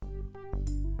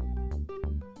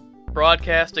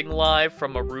Broadcasting live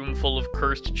from a room full of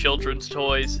cursed children's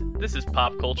toys, this is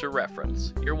Pop Culture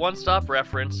Reference, your one-stop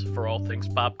reference for all things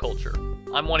pop culture.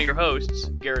 I'm one of your hosts,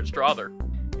 Garrett Strother.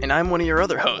 And I'm one of your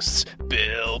other hosts,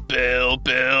 Bill.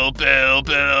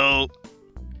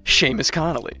 Seamus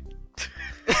Connolly.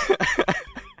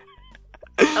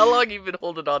 How long have you been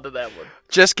holding on to that one?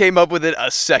 Just came up with it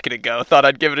a second ago. Thought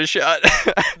I'd give it a shot.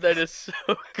 That is so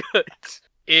good.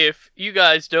 If you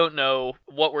guys don't know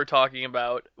what we're talking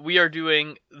about, we are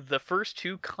doing the first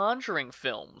two Conjuring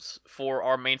films for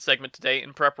our main segment today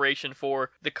in preparation for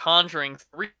The Conjuring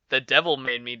 3, The Devil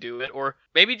Made Me Do It, or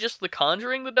maybe just The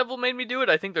Conjuring, The Devil Made Me Do It.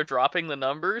 I think they're dropping the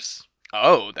numbers.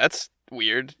 Oh, that's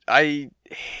weird. I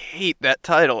hate that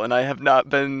title, and I have not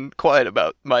been quiet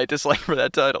about my dislike for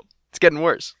that title. It's getting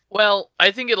worse. Well,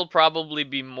 I think it'll probably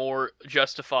be more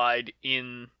justified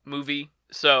in movie.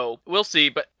 So, we'll see,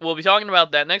 but we'll be talking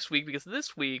about that next week, because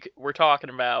this week we're talking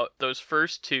about those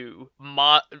first two,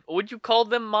 would you call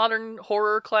them modern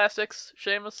horror classics,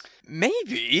 Seamus?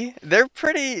 Maybe. They're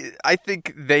pretty, I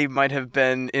think they might have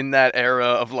been in that era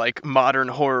of, like, modern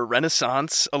horror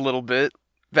renaissance a little bit,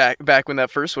 back when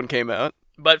that first one came out.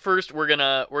 But first, we're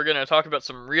gonna talk about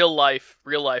some real life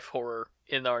horror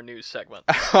in our news segment.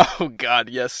 Oh god,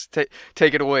 yes.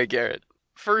 Take it away, Garrett.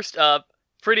 First up,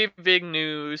 pretty big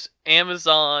news.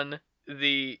 Amazon,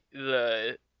 the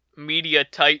media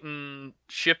titan,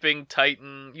 shipping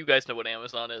titan, you guys know what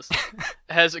Amazon is,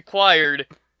 has acquired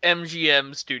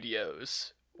MGM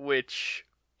Studios, which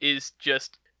is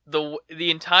just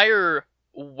the entire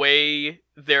way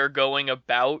they're going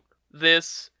about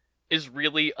this is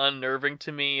really unnerving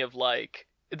to me. Of like,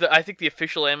 I think the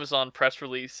official Amazon press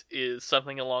release is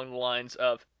something along the lines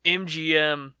of,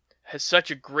 MGM has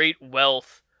such a great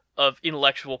wealth of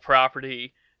intellectual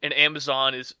property, and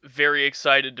Amazon is very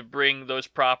excited to bring those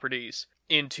properties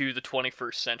into the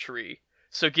 21st century.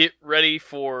 So get ready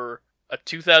for a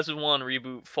 2001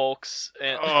 reboot, folks.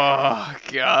 And, oh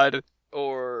god.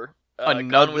 Or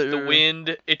another Gone with the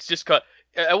Wind. It's just called.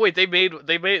 Wait, they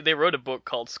wrote a book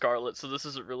called Scarlet, so this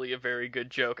isn't really a very good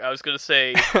joke. I was gonna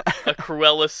say a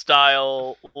Cruella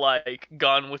style, like,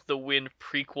 Gone with the Wind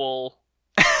prequel.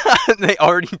 They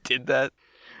already did that.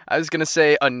 I was gonna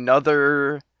say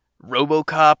another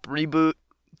RoboCop reboot,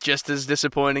 just as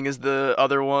disappointing as the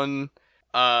other one.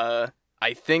 I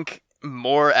think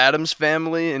more Addams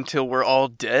Family Until We're All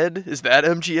Dead. Is that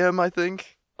MGM, I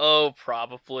think? Oh,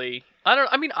 probably.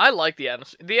 I like the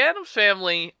Addams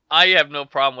Family. I have no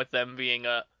problem with them being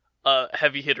a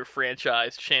heavy hitter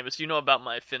franchise. Seamus, you know about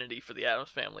my affinity for the Addams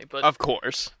Family, but of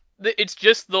course. It's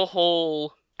just the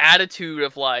whole attitude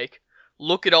of, like,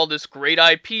 look at all this great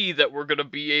IP that we're gonna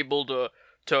be able to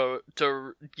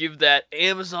give that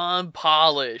Amazon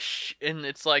polish, and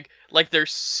it's like they're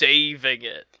saving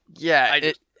it.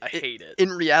 Yeah, I hate it.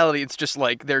 In reality, it's just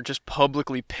like they're just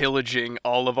publicly pillaging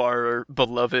all of our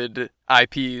beloved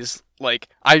IPs. Like,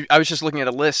 I was just looking at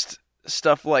a list,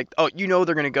 stuff like, oh,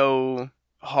 they're gonna go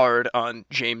hard on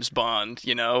James Bond,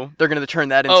 They're gonna turn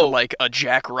that into, like, a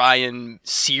Jack Ryan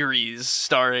series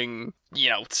starring,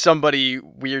 somebody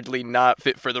weirdly not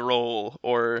fit for the role,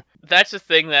 or... That's the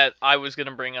thing that I was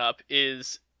gonna bring up,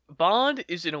 is Bond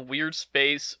is in a weird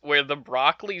space where the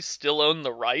Broccoli's still own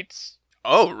the rights.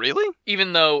 Oh, really?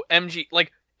 Even though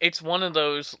it's one of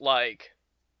those, like,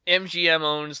 MGM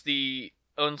owns the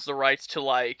rights to,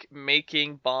 like,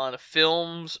 making Bond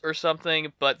films or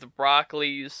something, but the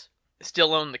Broccoli's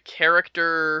still own the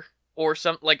character or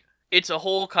something. Like, it's a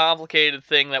whole complicated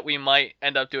thing that we might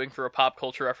end up doing for a pop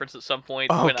culture reference at some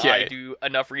point when I do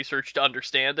enough research to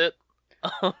understand it.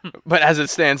 But as it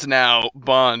stands now,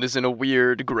 Bond is in a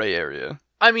weird gray area.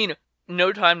 I mean,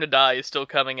 No Time to Die is still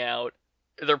coming out.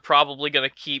 They're probably going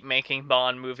to keep making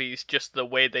Bond movies just the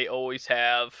way they always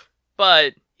have.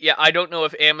 But, yeah, I don't know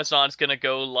if Amazon's going to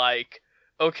go like,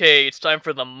 okay, it's time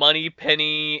for the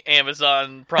Moneypenny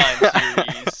Amazon Prime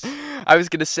series. I was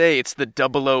going to say it's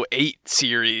the 008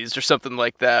 series or something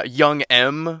like that. Young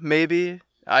M, maybe?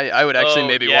 I would actually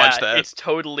watch that. It's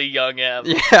totally Young M.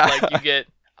 Yeah. Like, you get...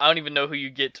 I don't even know who you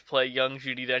get to play young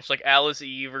Judi Dench, like Alice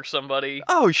Eve or somebody.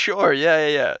 Oh, sure,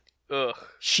 yeah. Ugh.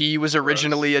 She was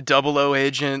originally a 00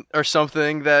 agent or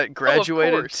something that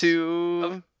graduated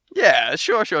to... Yeah,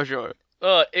 sure.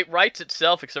 It writes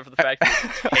itself, except for the fact that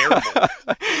it's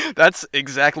terrible. That's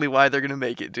exactly why they're gonna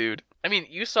make it, dude. I mean,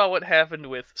 you saw what happened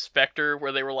with Spectre,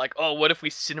 where they were like, oh, what if we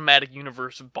cinematic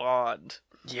universe Bond?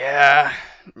 Yeah.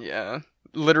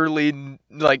 Literally,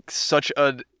 like, such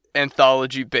an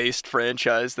anthology-based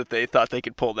franchise that they thought they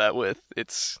could pull that with.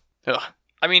 It's... Ugh.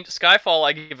 I mean, Skyfall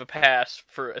I give a pass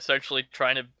for essentially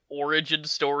trying to origin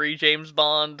story James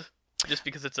Bond, just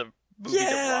because it's a movie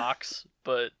that rocks,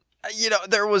 but...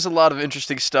 There was a lot of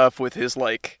interesting stuff with his,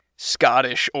 like,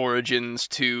 Scottish origins,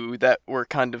 too, that were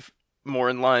kind of more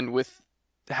in line with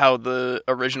how the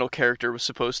original character was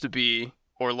supposed to be,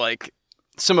 or, like,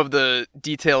 some of the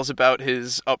details about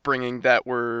his upbringing that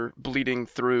were bleeding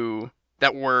through,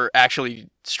 that were actually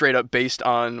straight up based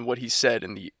on what he said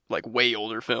in the, like, way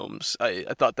older films. I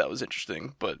thought that was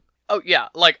interesting, but... Oh, yeah,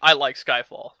 like, I like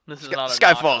Skyfall. This is not a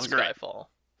Skyfall is great. Skyfall.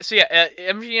 So, yeah, at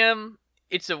MGM,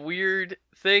 it's a weird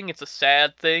thing, it's a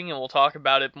sad thing, and we'll talk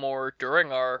about it more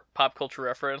during our pop culture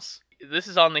reference. This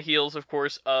is on the heels, of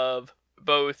course, of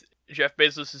both Jeff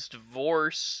Bezos'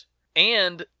 divorce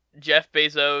and Jeff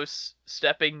Bezos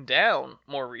stepping down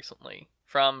more recently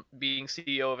from being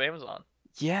CEO of Amazon.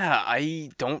 Yeah,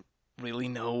 I don't really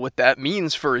know what that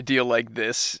means for a deal like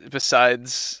this,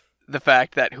 besides the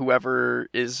fact that whoever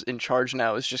is in charge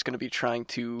now is just going to be trying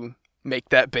to make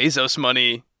that Bezos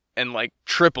money and, like,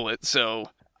 triple it, so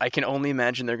I can only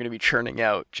imagine they're going to be churning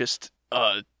out just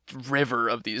a river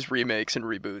of these remakes and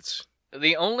reboots.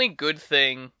 The only good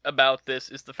thing about this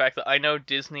is the fact that I know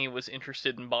Disney was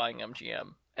interested in buying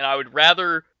MGM, and I would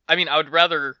rather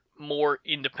more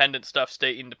independent stuff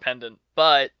stay independent,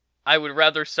 but I would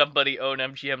rather somebody own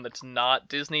MGM that's not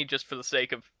Disney just for the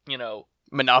sake of,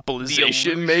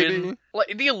 monopolization, maybe?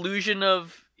 Like, the illusion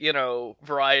of,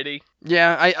 variety.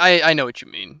 Yeah, I know what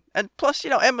you mean. And plus,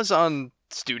 Amazon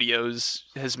Studios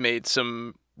has made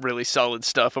some really solid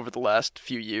stuff over the last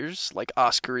few years, like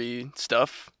Oscar-y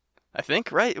stuff, I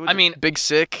think, right? I mean... Big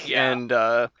Sick and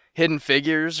Hidden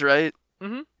Figures, right?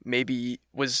 Mm-hmm. Maybe,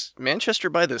 was Manchester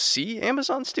by the Sea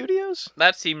Amazon Studios?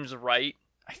 That seems right.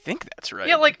 I think that's right.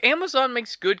 Yeah, like, Amazon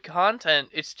makes good content,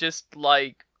 it's just,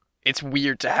 like... It's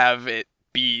weird to have it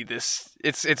be this...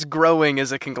 It's growing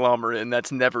as a conglomerate, and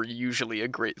that's never usually a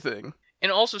great thing.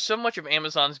 And also, so much of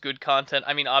Amazon's good content,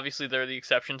 I mean, obviously there are the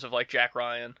exceptions of, like, Jack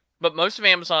Ryan, but most of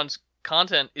Amazon's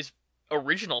content is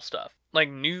original stuff, like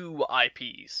new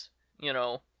IPs,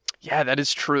 Yeah, that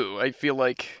is true. I feel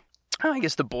like... I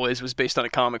guess The Boys was based on a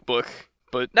comic book,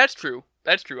 but... That's true.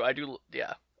 I do,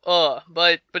 yeah.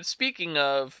 But speaking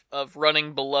of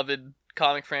running beloved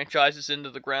comic franchises into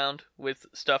the ground with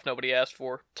stuff nobody asked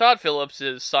for, Todd Phillips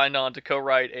is signed on to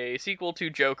co-write a sequel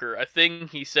to Joker, a thing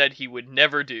he said he would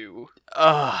never do.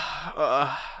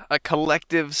 A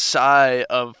collective sigh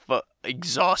of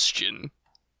exhaustion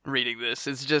reading this.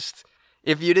 It's just,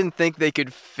 if you didn't think they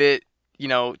could fit,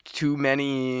 too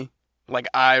many... like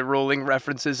eye-rolling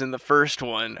references in the first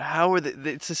one. How are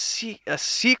they? It's a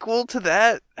sequel to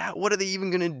that? What are they even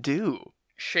gonna do?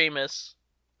 Seamus,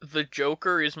 The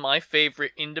Joker is my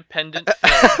favorite independent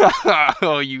film.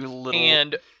 Oh, you little...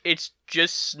 And it's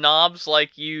just snobs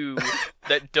like you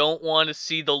that don't want to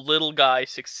see the little guy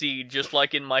succeed, just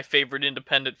like in my favorite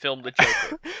independent film, The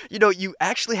Joker. You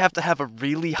actually have to have a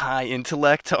really high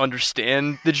intellect to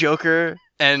understand The Joker,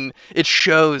 and it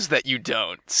shows that you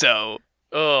don't, so...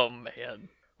 Oh, man.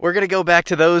 We're gonna go back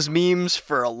to those memes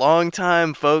for a long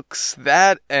time, folks.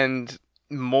 That and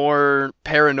more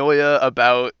paranoia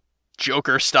about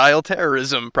Joker-style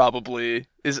terrorism, probably,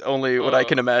 is only what I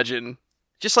can imagine.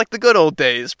 Just like the good old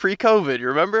days, pre-COVID, you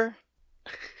remember?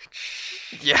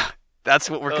 Yeah, that's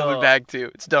what we're coming back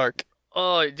to. It's dark.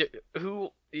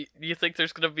 Do you think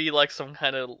there's gonna be, like, some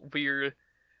kind of weird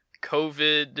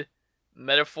COVID...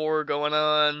 metaphor going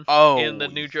on in the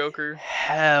new Joker?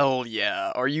 Hell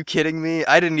yeah. Are you kidding me?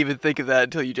 I didn't even think of that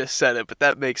until you just said it, but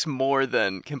that makes more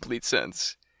than complete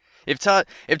sense. If Todd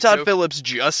Phillips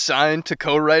just signed to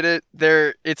co-write it,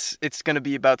 it's going to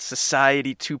be about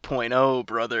Society 2.0,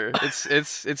 brother.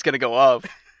 It's going to go off.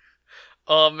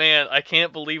 Oh man, I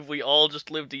can't believe we all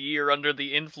just lived a year under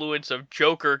the influence of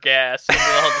Joker gas and we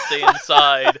all had to stay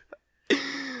inside.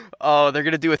 Oh, they're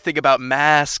going to do a thing about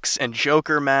masks and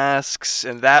Joker masks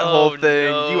and that whole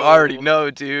thing. No. You already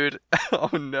know, dude. Oh,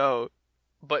 no.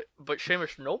 But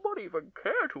Seamus, nobody even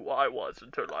cared who I was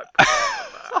until I put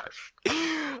on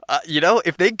the mask.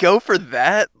 If they go for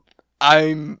that,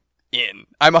 I'm in.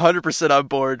 I'm 100% on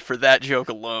board for that joke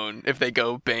alone if they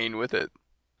go Bane with it.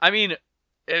 I mean,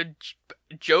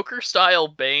 Joker-style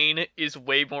Bane is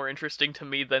way more interesting to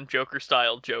me than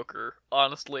Joker-style Joker,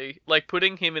 honestly. Like,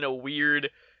 putting him in a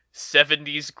weird...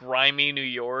 70s grimy New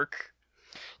York.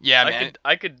 Yeah, man.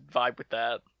 I could vibe with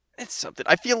that. It's something.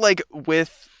 I feel like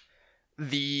with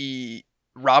the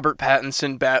Robert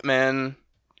Pattinson Batman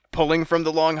pulling from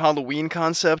the Long Halloween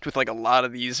concept, with like a lot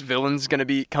of these villains going to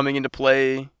be coming into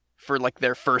play for like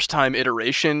their first time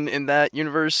iteration in that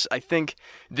universe, I think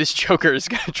this Joker is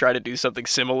going to try to do something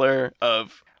similar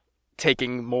of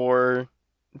taking more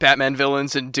Batman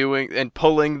villains and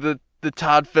pulling the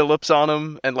Todd Phillips on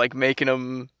them and like making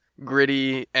them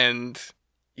gritty and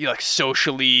like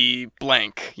socially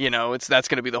blank, that's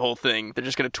going to be the whole thing. They're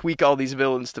just going to tweak all these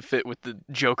villains to fit with the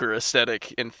Joker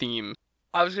aesthetic and theme.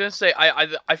 I was gonna say,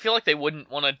 I feel like they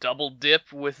wouldn't want to double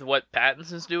dip with what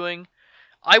Pattinson's doing.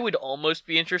 I would almost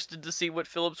be interested to see what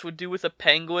Phillips would do with a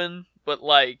Penguin, but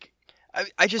like,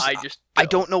 I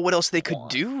don't know what else they could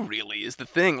do. Really, is the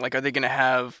thing. Like, are they gonna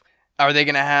have?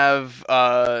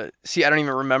 See, I don't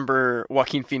even remember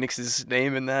Joaquin Phoenix's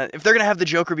name in that. If they're gonna have the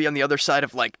Joker be on the other side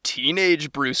of like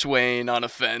teenage Bruce Wayne on a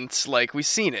fence, like we've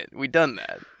seen it, we've done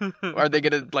that. Are they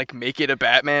gonna like make it a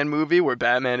Batman movie where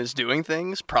Batman is doing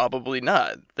things? Probably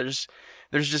not. There's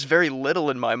just very little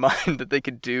in my mind that they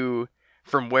could do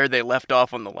from where they left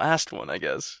off on the last one, I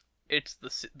guess. It's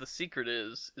the secret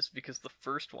is because the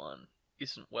first one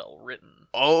isn't well written.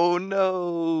 Oh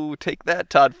no! Take that,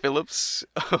 Todd Phillips.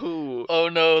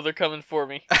 Oh no, they're coming for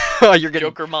me. You're getting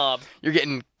Joker mob. You're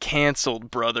getting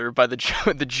canceled, brother, by the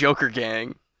Joker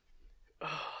gang.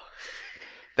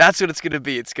 That's what it's gonna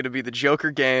be. It's gonna be the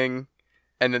Joker gang,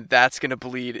 and then that's gonna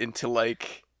bleed into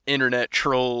like internet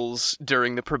trolls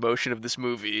during the promotion of this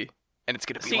movie. And it's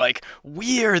gonna be like,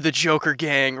 we're the Joker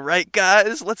gang, right,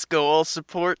 guys? Let's go all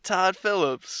support Todd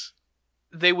Phillips.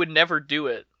 They would never do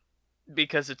it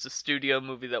because it's a studio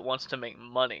movie that wants to make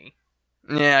money.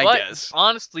 Yeah, I guess.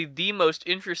 Honestly, the most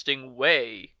interesting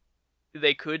way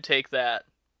they could take that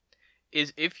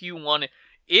is if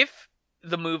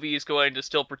the movie is going to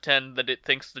still pretend that it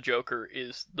thinks the Joker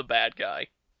is the bad guy,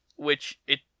 which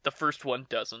the first one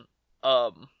doesn't.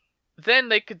 Then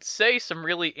they could say some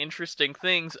really interesting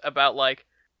things about, like,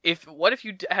 what if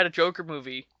you had a Joker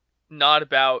movie not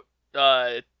about,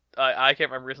 I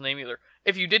can't remember his name either.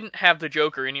 If you didn't have the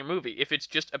Joker in your movie, if it's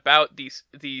just about these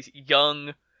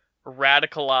young,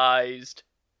 radicalized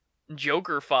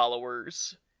Joker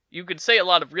followers, you could say a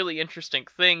lot of really interesting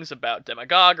things about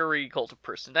demagoguery, cult of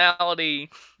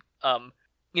personality,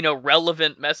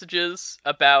 relevant messages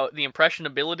about the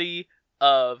impressionability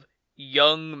of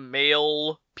young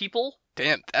male people.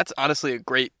 Damn, that's honestly a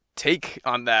great take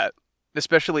on that.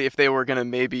 Especially if they were going to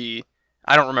maybe,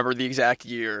 I don't remember the exact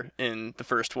year in the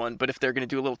first one, but if they're going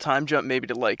to do a little time jump maybe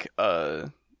to like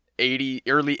early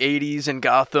 80s in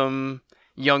Gotham,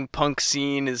 young punk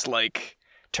scene is like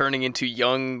turning into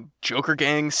young Joker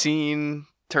gang scene,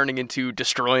 turning into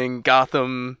destroying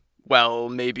Gotham, while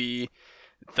maybe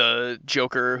the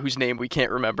Joker, whose name we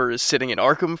can't remember, is sitting in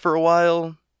Arkham for a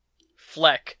while.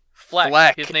 Fleck.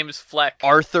 His name is Fleck.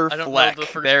 Arthur Fleck.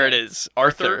 There it is.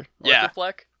 Arthur. Yeah. Arthur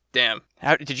Fleck. Damn.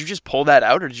 How did you just pull that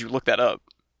out, or did you look that up?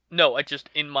 No, it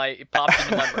popped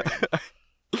into my brain.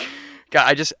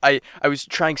 God, I was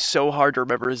trying so hard to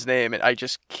remember his name, and I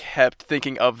just kept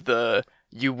thinking of the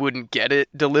 "you wouldn't get it"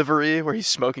 delivery where he's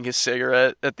smoking his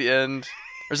cigarette at the end.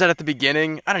 Or is that at the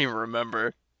beginning? I don't even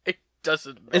remember. It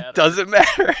doesn't matter. It doesn't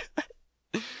matter.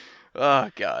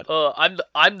 Oh God.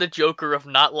 I'm the Joker of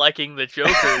not liking the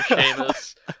Joker,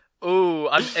 Seamus. Ooh,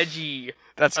 I'm edgy.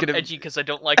 I'm edgy because I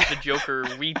don't like the Joker.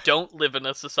 We don't live in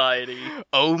a society.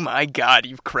 Oh my God,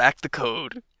 you've cracked the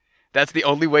code. That's the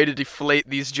only way to deflate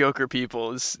these Joker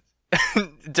people is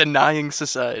denying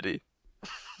society.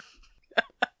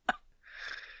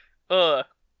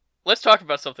 Let's talk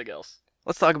about something else.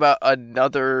 Let's talk about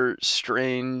another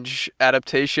strange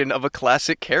adaptation of a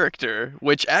classic character,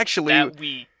 which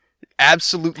actually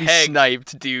absolutely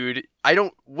sniped, dude.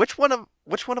 Which one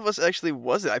of us actually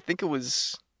was it? I think it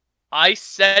was. I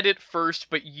said it first,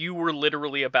 but you were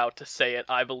literally about to say it,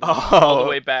 I believe, all the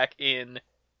way back in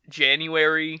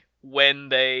January when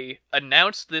they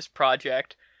announced this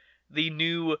project, the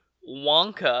new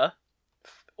Wonka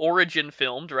origin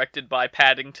film directed by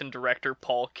Paddington director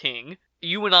Paul King.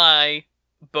 You and I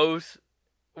both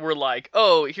were like,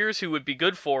 oh, here's who would be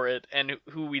good for it and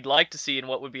who we'd like to see and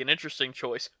what would be an interesting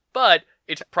choice. But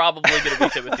it's probably going to be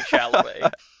Timothée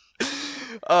Chalamet.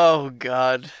 Oh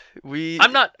God,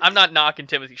 I'm not knocking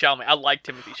Timothée Chalamet. I like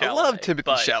Timothée Chalamet. I love Timothée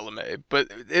Chalamet,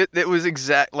 but it was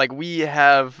like we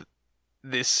have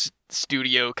this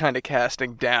studio kind of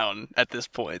casting down at this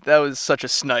point. That was such a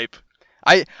snipe.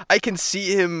 I can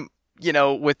see him,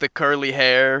 with the curly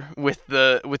hair, with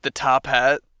the top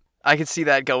hat. I can see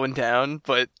that going down,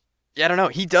 but yeah, I don't know.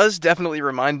 He does definitely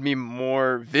remind me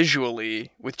more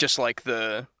visually with just like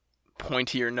the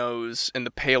pointier nose and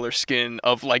the paler skin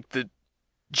of like the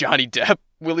Johnny Depp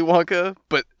Willy Wonka,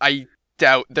 but I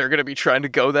doubt they're going to be trying to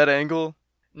go that angle.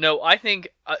 No, I think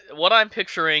what I'm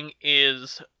picturing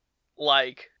is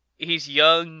like he's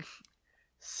young,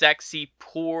 sexy,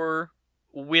 poor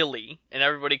Willy, and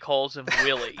everybody calls him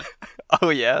Willy. Oh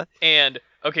yeah. And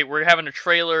okay, we're having a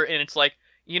trailer and it's like,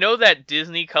 that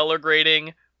Disney color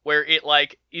grading where it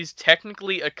like is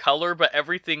technically a color, but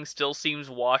everything still seems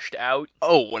washed out.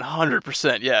 Oh,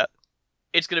 100%, yeah.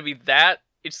 It's gonna be that.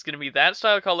 It's gonna be that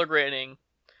style of color grading,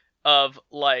 of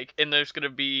like, and there's gonna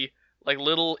be like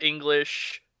little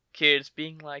English kids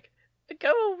being like,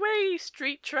 "Go away,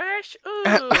 street trash!"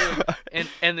 Ooh.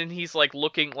 and then he's like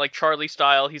looking like Charlie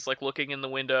style. He's like looking in the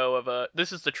window of a.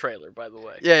 This is the trailer, by the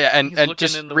way. Yeah, and looking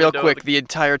just in the real window quick, of the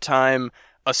entire time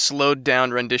a slowed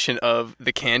down rendition of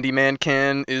the Candyman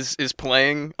can is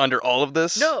playing under all of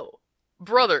this. No,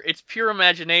 brother, it's pure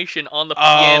imagination on the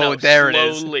piano. Oh, there it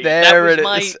is. Slowly. There it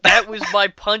is. That was my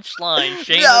punchline,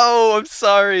 Seamus. No, I'm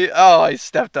sorry. Oh, I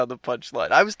stepped on the punchline.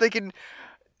 I was thinking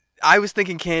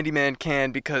Candyman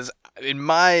can because in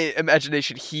my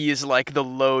imagination he is like the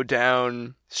low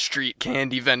down street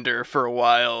candy vendor for a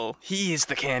while. He's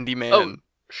the Candyman. Oh,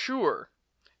 sure.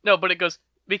 No, but it goes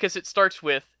because it starts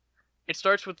with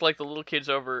like the little kids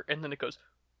over, and then it goes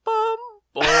bum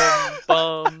bum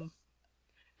bum,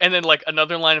 and then like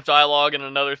another line of dialogue and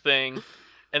another thing,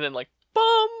 and then like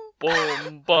bum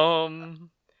bum bum,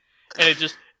 and it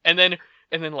just and then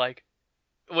like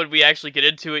when we actually get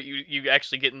into it, you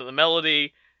actually get into the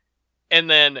melody, and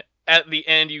then at the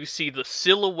end you see the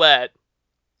silhouette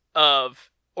of,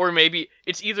 or maybe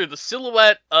it's either the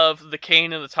silhouette of the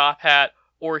cane and the top hat,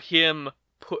 or him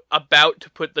about to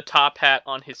put the top hat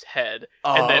on his head.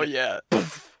 Oh, and then, yeah.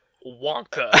 Poof,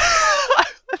 Wonka.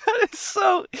 That is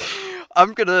so...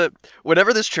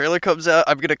 whenever this trailer comes out,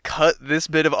 I'm gonna cut this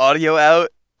bit of audio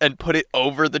out and put it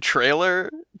over the trailer,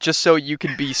 just so you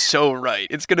can be so right.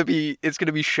 It's gonna be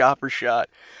shot for shot.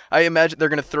 I imagine they're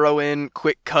gonna throw in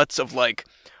quick cuts of, like,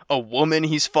 a woman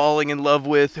he's falling in love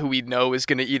with, who we know is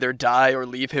gonna either die or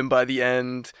leave him by the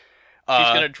end.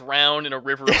 She's gonna drown in a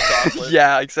river of chocolate.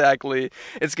 Yeah, exactly.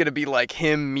 It's gonna be like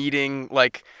him meeting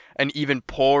like an even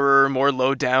poorer, more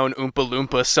low down Oompa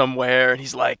Loompa somewhere, and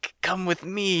he's like, "Come with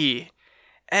me,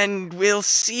 and we'll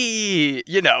see."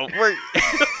 You know, we're.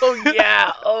 Oh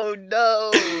yeah. Oh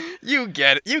no. You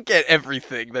get it. You get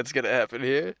everything that's gonna happen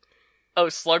here. Oh,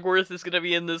 Slugworth is gonna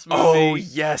be in this movie. Oh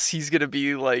yes, he's gonna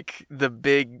be like the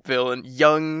big villain,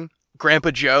 young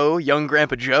Grandpa Joe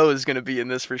is gonna be in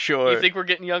this for sure. You think we're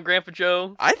getting young Grandpa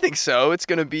Joe? I think so. It's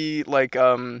gonna be like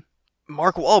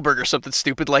Mark Wahlberg or something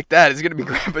stupid like that. It's gonna be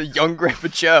young Grandpa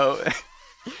Joe.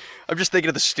 I'm just thinking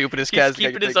of the stupidest cast. He's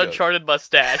keeping his Uncharted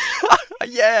mustache.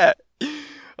 Yeah.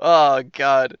 Oh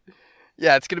god.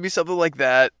 Yeah, it's gonna be something like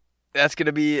that. That's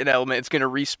gonna be an element. It's gonna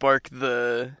respark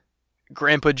the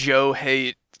Grandpa Joe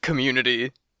hate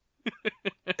community.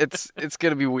 It's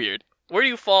gonna be weird. Where do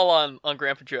you fall on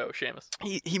Grandpa Joe, Seamus?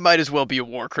 He might as well be a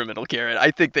war criminal, Garrett.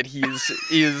 I think that he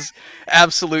is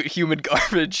absolute human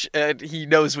garbage, and he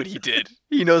knows what he did.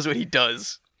 He knows what he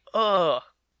does. Ugh.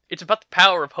 It's about the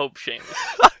power of hope, Seamus.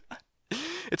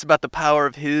 It's about the power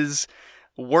of his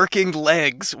working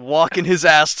legs, walking his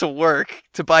ass to work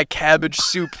to buy cabbage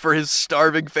soup for his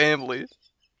starving family.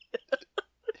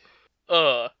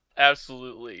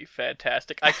 Absolutely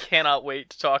fantastic. I cannot wait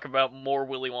to talk about more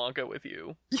Willy Wonka with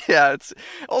you. Yeah, it's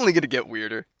only going to get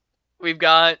weirder. We've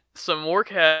got some more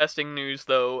casting news,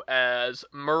 though, as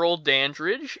Merle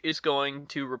Dandridge is going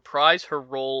to reprise her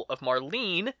role of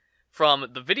Marlene from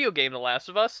the video game The Last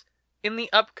of Us in the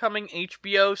upcoming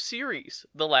HBO series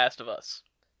The Last of Us.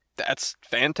 That's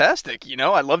fantastic. You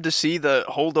know, I love to see the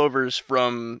holdovers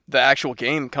from the actual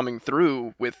game coming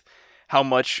through with how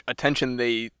much attention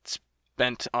they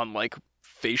spent on, like,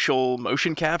 facial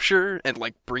motion capture and,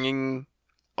 like, bringing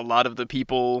a lot of the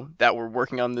people that were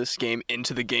working on this game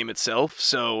into the game itself.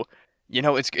 So, you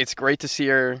know, it's great to see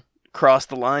her cross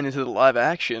the line into the live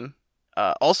action.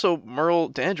 Also, Merle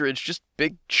Dandridge, just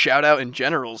big shout out in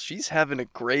general. She's having a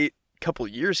great couple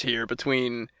years here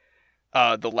between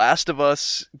The Last of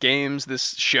Us games,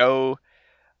 this show.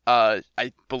 I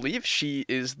believe she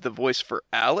is the voice for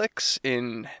Alex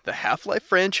in the Half-Life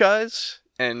franchise.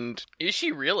 And is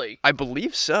she really? I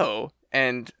believe so.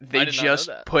 And they just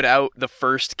know that. put out the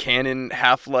first canon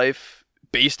Half-Life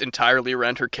based entirely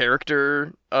around her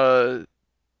character, I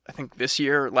think last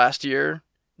year.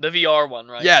 The VR one,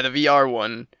 right? Yeah, the VR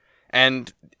one.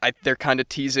 And they're kind of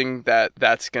teasing that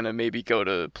that's going to maybe go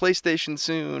to PlayStation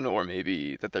soon, or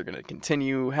maybe that they're going to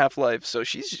continue Half-Life. So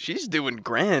she's doing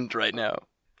grand right now.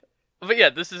 But yeah,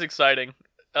 this is exciting,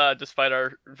 despite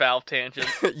our Valve tangent.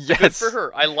 Yes. Good for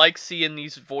her. I like seeing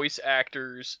these voice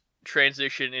actors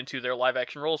transition into their live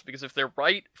action roles, because if they're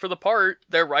right for the part,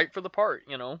 they're right for the part,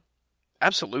 you know?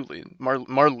 Absolutely.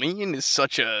 Marlene is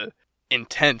such a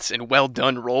intense and well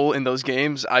done role in those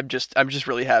games. I'm just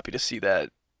really happy to see that.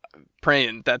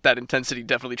 Praying that intensity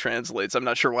definitely translates. I'm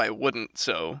not sure why it wouldn't,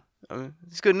 so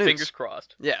it's good news. Fingers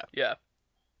crossed. Yeah. Yeah.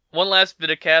 One last bit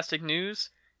of casting news.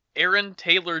 Aaron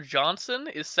Taylor Johnson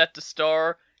is set to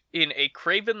star in a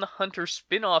Kraven the Hunter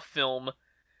spin-off film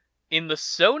in the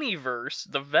Sonyverse,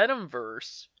 the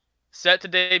Venomverse, set to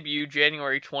debut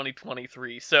January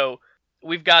 2023. So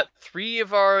we've got three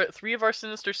of our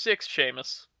Sinister Six,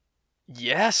 Seamus.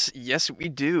 Yes, we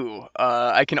do.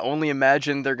 I can only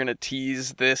imagine they're gonna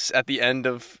tease this at the end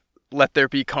of Let There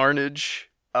Be Carnage.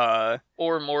 Or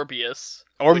Morbius.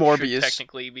 Or which Morbius. should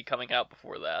technically be coming out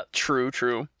before that. True.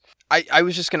 I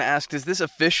was just gonna ask, does this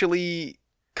officially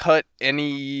cut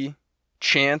any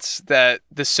chance that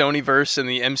the Sonyverse and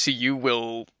the MCU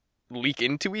will leak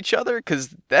into each other?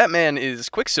 Because that man is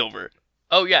Quicksilver.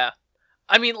 Oh, yeah.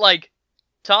 I mean, like,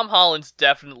 Tom Holland's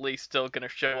definitely still gonna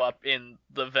show up in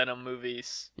the Venom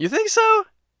movies. You think so?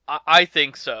 I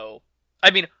think so.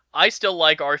 I mean, I still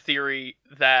like our theory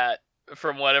that,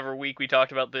 from whatever week we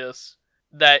talked about this,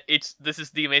 that this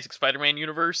is the Amazing Spider-Man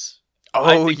universe. Oh,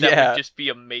 I think yeah. that would just be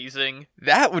amazing.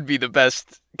 That would be the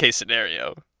best case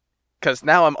scenario. Because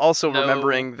now I'm also No.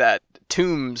 remembering that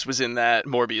Toomes was in that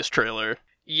Morbius trailer.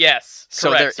 Yes, So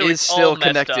correct. there is it's all still messed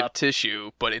connective up.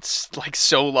 tissue, but it's like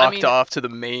so locked off to the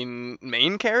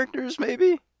main characters,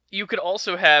 maybe? You could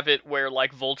also have it where,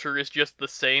 like, Vulture is just the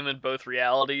same in both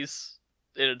realities,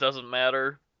 and it doesn't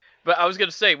matter. But I was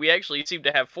gonna say, we actually seem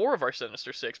to have 4 of our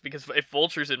Sinister Six, because if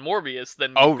Vulture's in Morbius,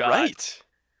 then you've got Right.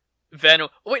 Venom.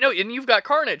 Oh, wait, no, and you've got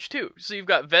Carnage, too. So you've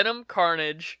got Venom,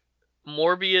 Carnage,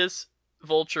 Morbius,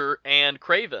 Vulture, and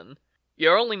Kraven.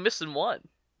 You're only missing one.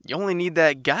 You only need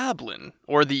that Goblin.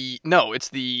 It's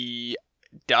the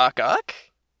Doc Ock?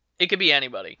 It could be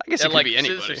anybody. I guess it And, could like, be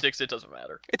anybody. Sinister Six, it doesn't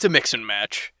matter. It's a mix and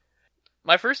match.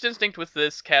 My first instinct with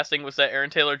this casting was that Aaron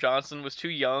Taylor Johnson was too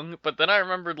young, but then I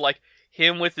remembered, like,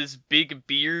 him with his big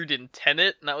beard in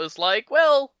Tenet, and I was like,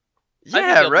 well, I think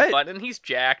Yeah, he'll be right. fine, and he's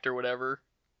jacked or whatever.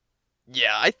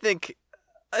 Yeah, I think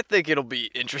it'll be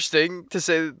interesting, to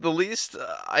say the least.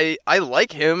 I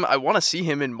like him. I want to see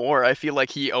him in more. I feel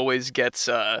like he always gets,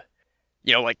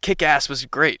 like Kick-Ass was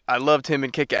great. I loved him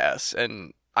in Kick-Ass,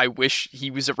 and I wish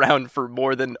he was around for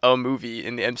more than a movie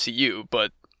in the MCU,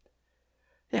 but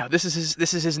yeah, this is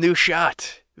his new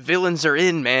shot. Villains are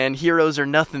in, man. Heroes are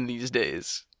nothing these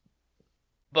days.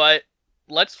 But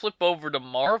let's flip over to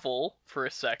Marvel for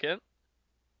a second.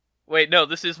 Wait, no,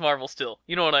 this is Marvel still.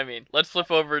 You know what I mean. Let's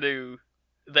flip over to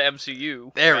the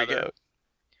MCU. There we rather, go.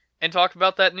 And talk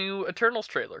about that new Eternals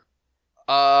trailer.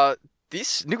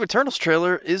 This new Eternals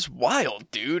trailer is wild,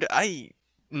 dude. I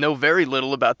know very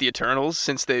little about the Eternals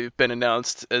since they've been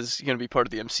announced as going to be part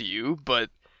of the MCU, but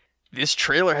this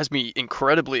trailer has me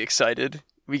incredibly excited.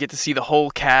 We get to see the whole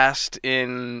cast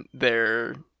in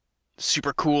their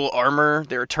super cool armor,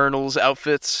 their Eternals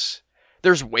outfits.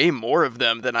 There's way more of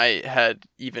them than I had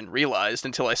even realized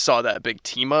until I saw that big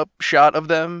team-up shot of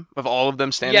them, of all of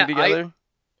them standing together.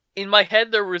 In my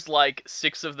head, there was like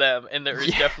 6 of them, and there is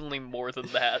Yeah. definitely more than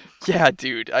that. Yeah,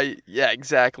 dude. Yeah,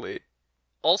 exactly.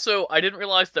 Also, I didn't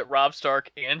realize that Robb Stark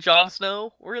and Jon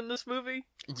Snow were in this movie.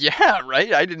 Yeah,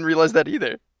 right? I didn't realize that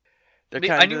either.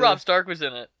 I knew Robb Stark was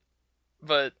in it,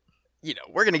 but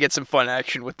we're gonna get some fun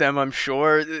action with them, I'm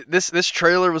sure. This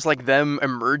trailer was like them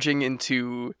emerging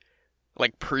into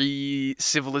like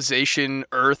pre-civilization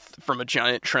Earth from a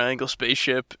giant triangle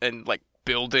spaceship and like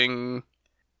building,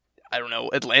 I don't know,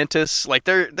 Atlantis. Like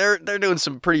they're doing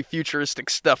some pretty futuristic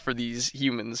stuff for these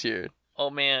humans here. oh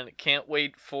man, can't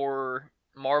wait for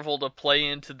Marvel to play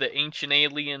into the Ancient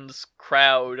Aliens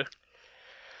crowd.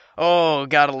 Oh,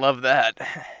 gotta love that.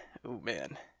 Oh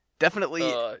man. Definitely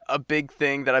Uh, a big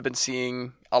thing that I've been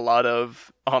seeing a lot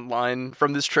of online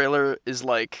from this trailer is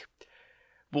like,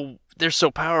 well, they're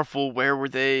so powerful, where were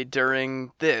they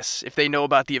during this? If they know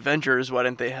about the Avengers, why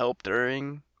didn't they help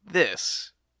during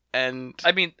this? And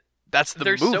I mean, that's the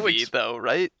they're so movie, though,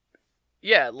 right?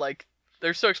 yeah, like,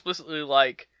 they're so explicitly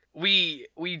like, we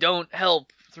don't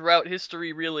help throughout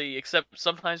history, really, except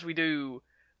sometimes we do.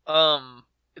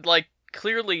 Like,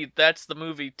 clearly that's the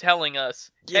movie telling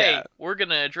us, hey, Yeah. we're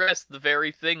gonna address the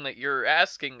very thing that you're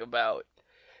asking about.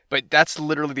 But that's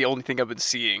literally the only thing I've been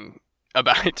seeing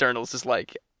about Eternals is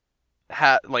like,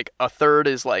 like a third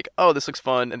is like, oh, this looks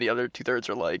fun, and the other 2/3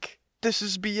 are like, this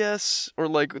is BS, or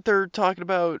like they're talking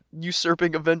about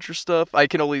usurping Avenger stuff. I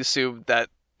can only assume that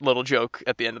little joke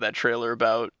at the end of that trailer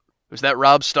about, was that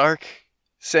Robb Stark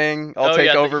saying, I'll take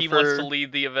yeah, over that he for... wants to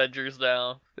lead the Avengers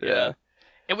now. Yeah.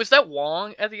 And was that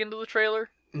Wong at the end of the trailer?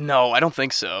 No, I don't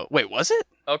think so. Wait, was it?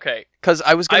 Okay. Because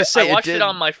I was going to say I watched it it did...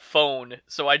 on my phone,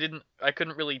 so I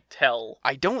couldn't really tell.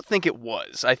 I don't think it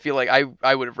was. I feel like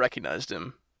I would have recognized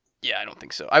him. Yeah, I don't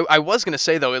think so. I was going to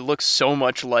say, though, it looks so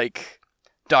much like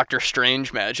Doctor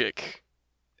Strange magic.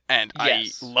 And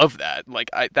Yes. I love that. Like,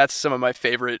 that's some of my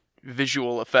favorite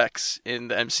visual effects in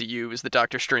the MCU is the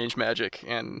Doctor Strange magic,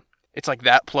 and it's like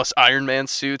that plus Iron Man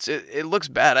suits. It looks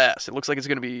badass. It looks like it's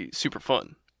gonna be super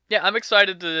fun. Yeah, I'm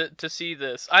excited to see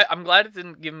this. I'm glad it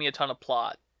didn't give me a ton of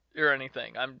plot or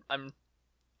anything.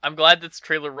 I'm glad this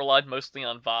trailer relied mostly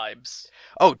on vibes.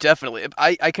 Oh, definitely.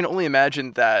 I can only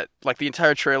imagine that, like, the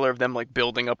entire trailer of them, like,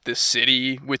 building up this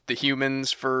city with the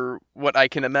humans for what I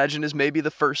can imagine is maybe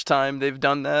the first time they've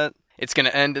done that. It's gonna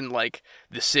end in, like,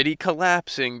 the city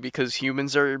collapsing because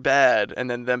humans are bad,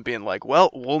 and then them being like, well,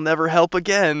 we'll never help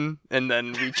again. And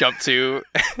then we jump to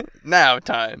now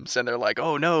times, and they're like,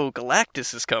 oh no,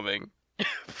 Galactus is coming.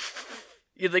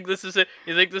 You think this is it?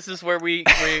 You think this is where we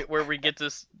get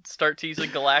to start teasing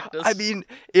Galactus? I mean,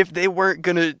 if they weren't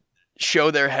gonna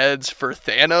show their heads for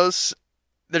Thanos,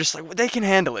 they're just like, well, they can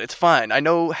handle it. It's fine. I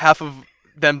know half of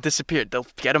them disappeared. They'll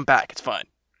get them back. It's fine.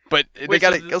 But they Wait,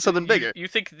 gotta so go something bigger. You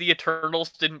think the Eternals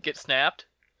didn't get snapped?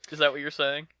 Is that what you're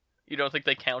saying? You don't think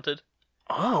they counted?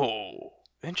 Oh,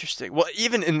 interesting. Well,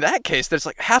 even in that case, there's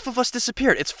like half of us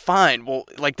disappeared. It's fine. Well,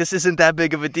 like this isn't that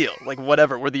big of a deal. Like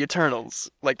whatever, we're the Eternals.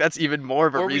 Like that's even more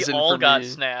of a Or reason we all for got me.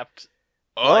 snapped,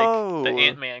 Oh, like the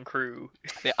Ant-Man crew.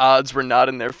 the odds were not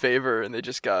in their favor, and they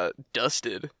just got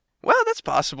dusted. Well, that's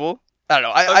possible. I don't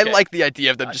know. I Okay. like the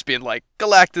idea of them just being like,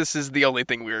 Galactus is the only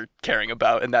thing we're caring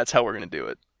about, and that's how we're gonna do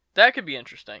it. That could be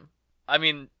interesting. I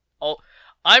mean,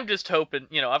 I'm just hoping.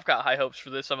 I've got high hopes for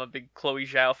this. I'm a big Chloe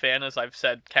Zhao fan, as I've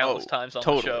said countless times on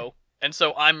totally. the show. And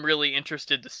so I'm really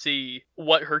interested to see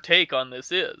what her take on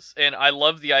this is. And I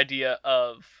love the idea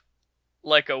of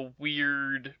like a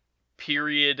weird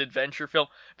period adventure film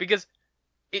because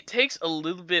it takes a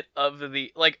little bit of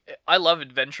the like I love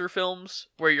adventure films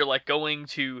where you're like going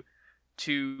to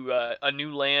a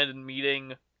new land and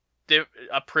meeting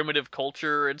a primitive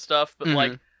culture and stuff, but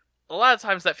like a lot of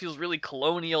times that feels really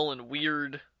colonial and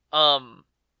weird. And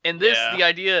this Yeah. the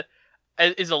idea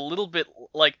is a little bit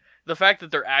like the fact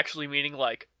that they're actually meeting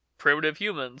like primitive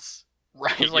humans.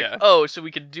 Right. It's like, yeah. oh, so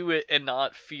we could do it and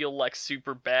not feel like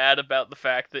super bad about the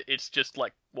fact that it's just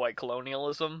like white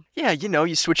colonialism. Yeah,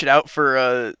 you switch it out for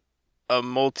a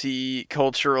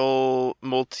multicultural,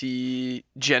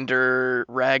 multi-gender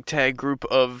ragtag group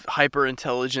of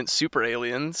hyper-intelligent super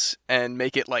aliens and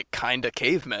make it like kinda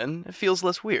cavemen. It feels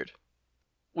less weird.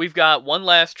 We've got one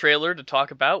last trailer to talk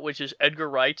about, which is Edgar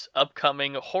Wright's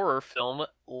upcoming horror film,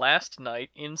 Last Night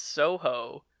in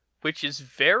Soho, which is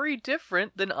very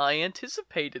different than I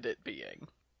anticipated it being.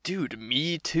 Dude,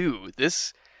 me too.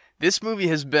 This movie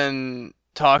has been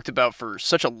talked about for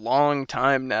such a long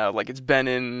time now. Like it's been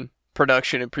in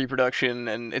production and pre-production,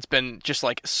 and it's been just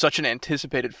like such an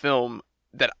anticipated film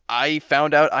that I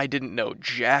found out I didn't know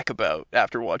jack about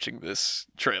after watching this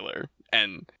trailer.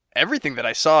 And everything that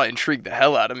I saw intrigued the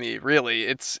hell out of me, really.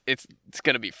 It's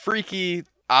gonna be freaky,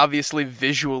 obviously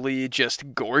visually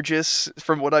just gorgeous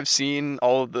from what I've seen,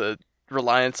 all of the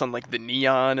reliance on like the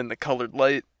neon and the colored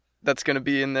light that's gonna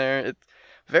be in there. It's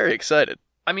very excited.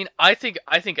 I mean, I think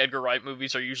Edgar Wright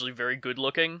movies are usually very good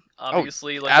looking.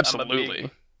 Obviously, like Absolutely.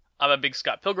 I'm a big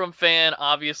Scott Pilgrim fan.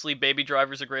 Obviously, Baby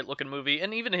Driver's a great looking movie,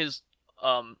 and even his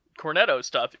Cornetto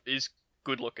stuff is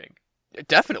good looking.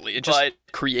 Definitely. It just But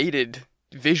created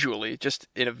visually just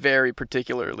in a very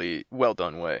particularly well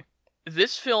done way.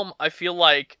 this film, I feel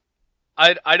like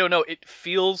I don't know, it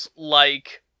feels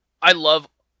like I love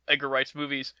Edgar Wright's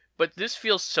movies, but this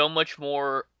feels so much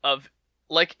more of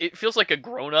like it feels like a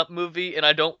grown-up movie, and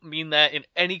I don't mean that in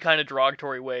any kind of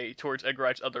derogatory way towards Edgar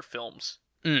Wright's other films.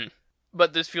 Mm.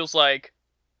 But this feels like,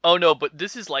 oh no, but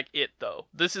this is like it though.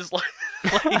 This is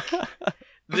like,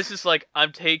 this is like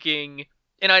I'm taking,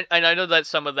 and I know that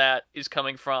some of that is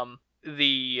coming from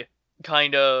the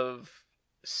kind of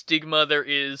stigma there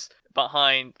is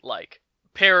behind like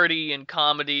parody and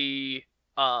comedy,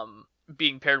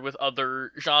 being paired with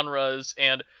other genres,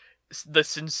 and the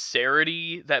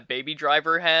sincerity that Baby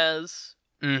Driver has.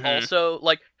 Mhm. Also,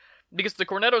 like, because the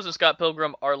Cornettos and Scott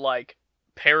Pilgrim are like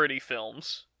parody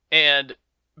films, and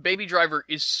Baby Driver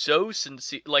is so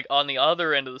sincere, like on the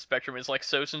other end of the spectrum is like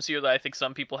so sincere that I think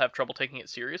some people have trouble taking it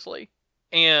seriously.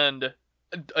 And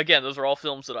again, those are all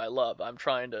films that I love. I'm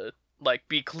trying to like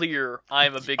be clear,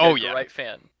 I'm a big Edgar Wright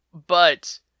fan.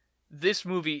 But this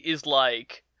movie is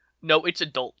like, no, it's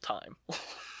adult time.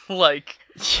 Like,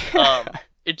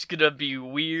 it's gonna be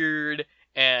weird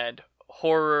and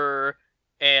horror,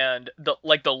 and the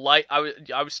light.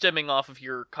 I was stemming off of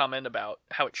your comment about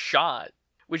how it's shot,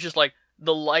 which is like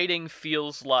the lighting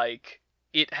feels like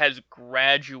it has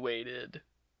graduated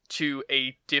to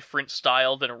a different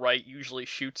style than Wright usually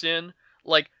shoots in.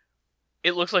 Like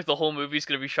it looks like the whole movie's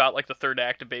going to be shot like the third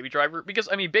act of Baby Driver. Because,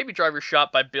 I mean, Baby Driver's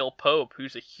shot by Bill Pope,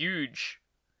 who's a huge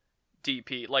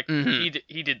DP. Like,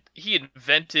 he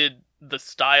invented the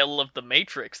style of The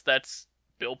Matrix. That's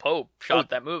Bill Pope shot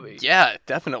that movie. Yeah,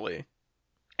 definitely.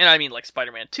 And I mean, like,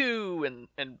 Spider-Man 2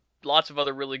 and lots of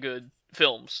other really good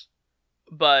films.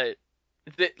 But,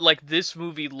 this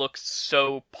movie looks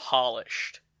so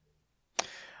polished.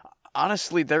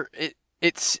 Honestly,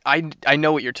 I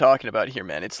know what you're talking about here,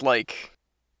 man. It's like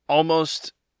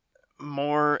almost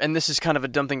more, and this is kind of a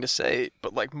dumb thing to say,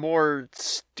 but like more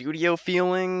studio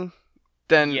feeling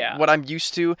than what I'm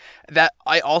used to. That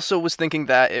I also was thinking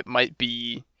that it might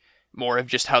be more of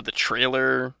just how the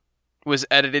trailer was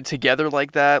edited together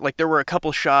like that. Like there were a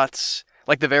couple shots,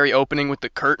 like the very opening with the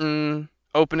curtain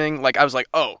opening, like I was like,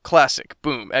 oh, classic,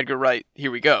 boom, Edgar Wright,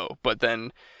 here we go. But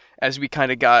then as we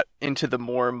kind of got into the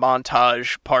more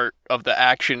montage part of the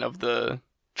action of the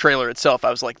trailer itself,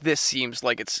 I was like, this seems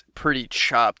like it's pretty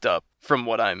chopped up from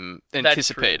what I'm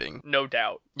anticipating. That's true. No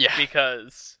doubt. Yeah.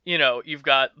 Because, you've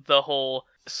got the whole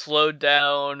slowed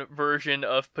down version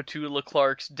of Petula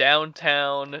Clark's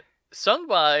Downtown, sung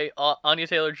by Anya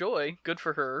Taylor-Joy, good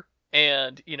for her.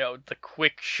 And, the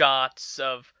quick shots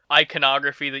of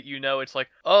iconography that it's like,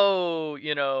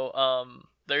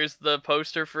 there's the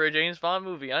poster for a James Bond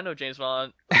movie. I know James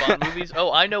Bond movies.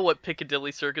 Oh, I know what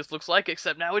Piccadilly Circus looks like,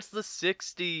 except now it's the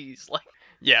 60s. Like,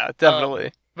 yeah,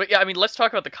 definitely. But yeah, I mean, let's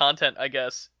talk about the content, I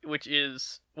guess, which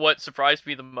is what surprised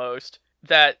me the most.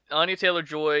 That Anya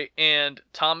Taylor-Joy and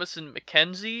Thomasin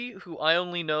McKenzie, who I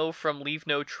only know from Leave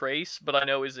No Trace, but I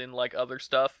know is in, like, other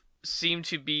stuff, seem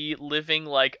to be living,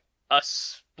 like, a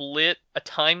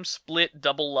time split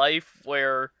double life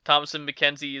where Thomasin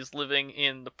McKenzie is living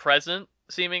in the present,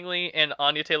 seemingly, and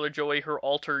Anya Taylor-Joy, her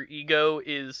alter ego,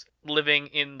 is living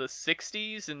in the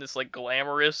 60s, in this, like,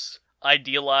 glamorous,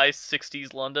 idealized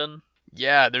 60s London.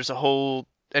 Yeah, there's a whole...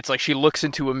 It's like she looks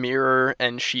into a mirror,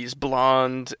 and she's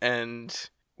blonde, and,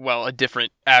 well, a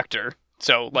different actor.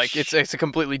 So, like, it's a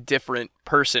completely different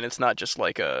person. It's not just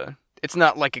like it's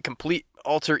not like a complete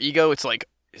alter ego. It's, like,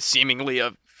 seemingly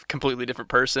a completely different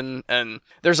person. And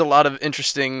there's a lot of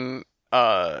interesting,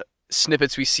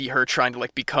 snippets we see her trying to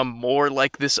like become more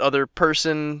like this other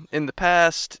person in the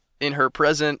past, in her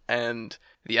present, and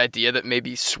the idea that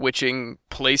maybe switching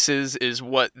places is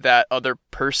what that other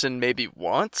person maybe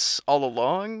wants all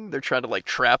along. They're trying to like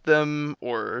trap them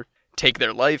or take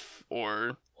their life,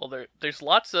 or there's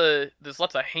lots of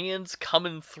hands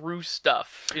coming through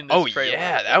stuff in this trailer. Oh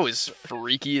yeah, that was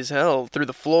freaky as hell. Through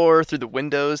the floor, through the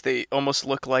windows, they almost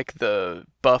look like the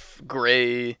buff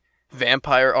gray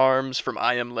vampire arms from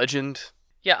I Am Legend.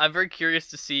 Yeah, I'm very curious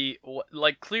to see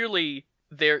clearly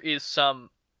there is some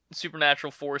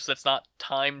supernatural force that's not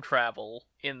time travel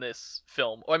in this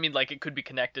film. Or I mean, like, it could be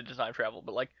connected to time travel,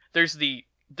 but like there's the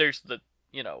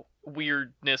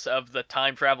weirdness of the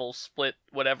time travel split,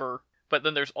 whatever. But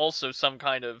then there's also some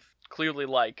kind of clearly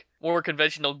like more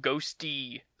conventional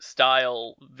ghosty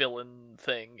style villain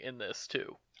thing in this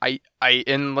too. I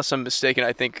unless I'm mistaken,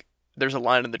 I think there's a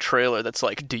line in the trailer that's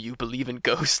like, "Do you believe in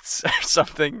ghosts?" or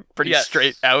something pretty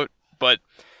straight out. But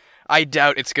I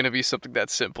doubt it's going to be something that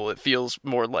simple. It feels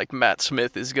more like Matt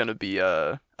Smith is going to be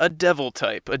a devil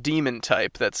type, a demon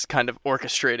type that's kind of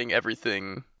orchestrating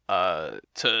everything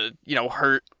to,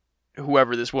 hurt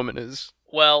whoever this woman is.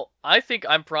 Well, I think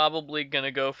I'm probably going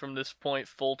to go from this point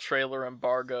full trailer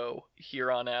embargo here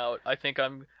on out. I think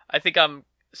I'm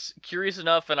curious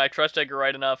enough and I trust Edgar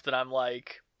Wright enough that I'm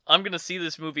going to see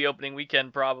this movie opening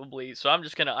weekend probably, so I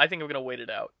think I'm going to wait it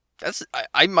out.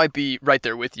 I might be right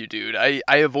there with you, dude. I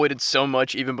avoided so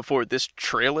much even before this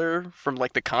trailer from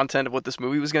like the content of what this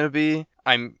movie was going to be.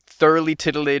 I'm thoroughly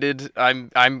titillated. I'm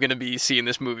going to be seeing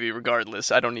this movie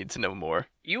regardless. I don't need to know more.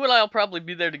 You and I'll probably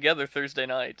be there together Thursday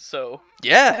night, so...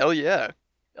 Yeah, hell yeah.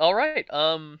 All right.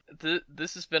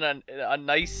 This has been a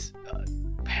nice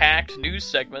packed news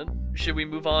segment. Should we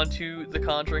move on to The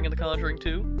Conjuring and The Conjuring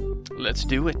 2? Let's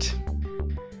do it.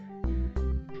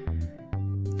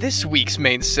 This week's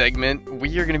main segment,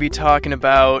 we are going to be talking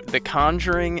about The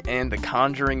Conjuring and The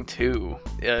Conjuring 2,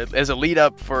 as a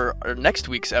lead-up for our next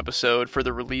week's episode for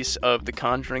the release of The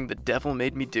Conjuring, The Devil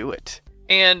Made Me Do It.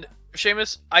 And,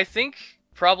 Seamus, I think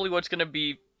probably what's going to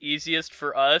be easiest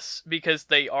for us, because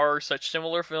they are such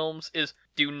similar films, is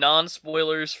do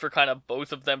non-spoilers for kind of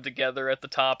both of them together at the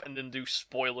top, and then do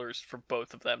spoilers for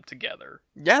both of them together.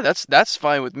 Yeah, that's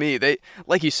fine with me. They,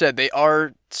 like you said, they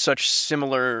are such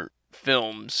similar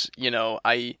films.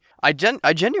 I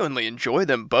genuinely enjoy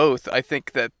them both. I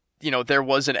think that, there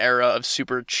was an era of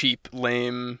super cheap,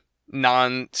 lame,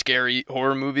 non-scary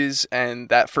horror movies, and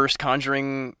that first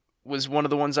Conjuring was one of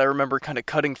the ones I remember kind of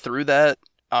cutting through that.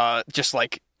 Just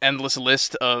like endless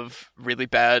list of really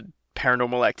bad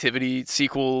Paranormal Activity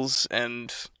sequels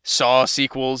and Saw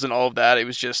sequels and all of that. It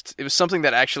was something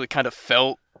that actually kind of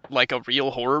felt like a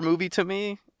real horror movie to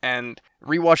me. And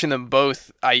rewatching them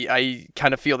both, I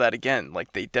kind of feel that again.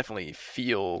 Like, they definitely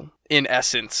feel, in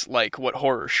essence, like what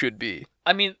horror should be.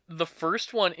 I mean, the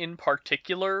first one in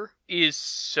particular is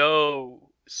so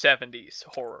 70s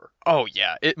horror. Oh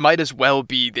yeah, it might as well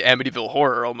be the Amityville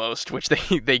Horror almost, which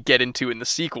they get into in the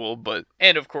sequel, but...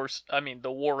 And of course, I mean,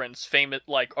 the Warrens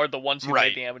are the ones who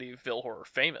right. made the Amityville Horror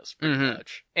famous, pretty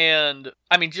much. And,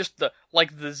 I mean, just the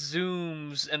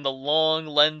zooms and the long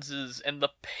lenses and the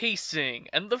pacing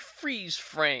and the freeze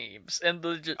frames and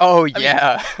the... Oh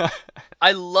yeah!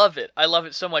 I love it. I love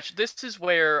it so much. This is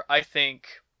where I think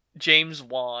James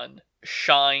Wan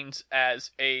shines as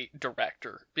a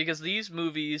director, because these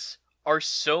movies are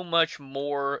so much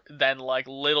more than like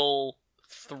little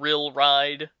thrill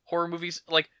ride horror movies.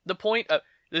 Like, the point of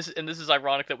this is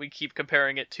ironic that we keep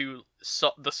comparing it to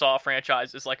the Saw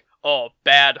franchise, is like, oh,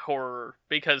 bad horror,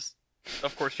 because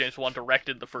of course James Wan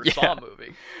directed the first Saw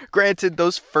movie. Granted,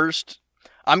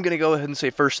 I'm gonna go ahead and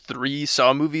say first 3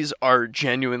 Saw movies are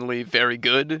genuinely very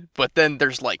good, but then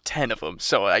there's like 10 of them,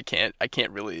 so I can't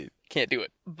do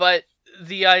it. But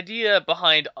the idea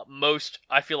behind most,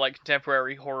 I feel like,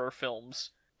 contemporary horror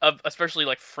films, especially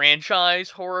like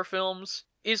franchise horror films,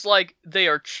 is like they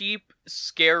are cheap,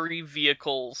 scary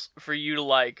vehicles for you to,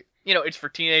 like, you know, it's for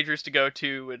teenagers to go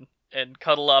to and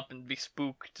cuddle up and be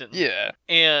spooked.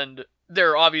 And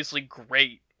there are obviously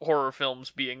great horror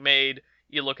films being made.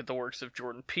 You look at the works of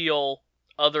Jordan Peele,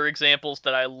 other examples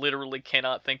that I literally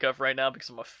cannot think of right now because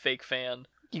I'm a fake fan.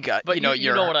 You got, but you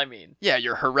know what I mean. Yeah,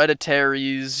 your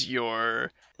Hereditaries,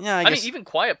 I mean, even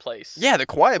Quiet Place. Yeah, The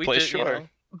Quiet Place, sure. You know?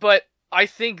 But I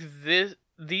think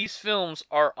these films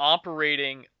are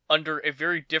operating under a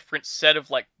very different set of,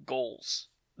 like, goals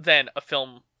than a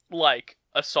film like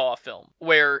a Saw film,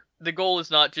 where the goal is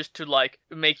not just to, like,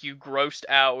 make you grossed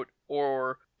out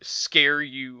or scare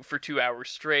you for 2 hours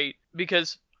straight,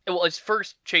 because, well, it's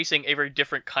first chasing a very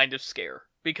different kind of scare,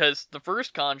 because the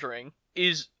first Conjuring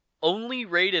is only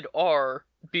rated R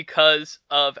because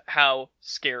of how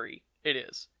scary it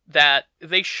is. That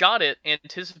they shot it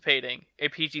anticipating a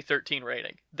PG-13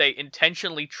 rating. They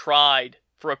intentionally tried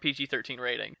for a PG-13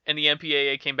 rating, and the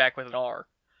MPAA came back with an R.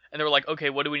 And they were like, okay,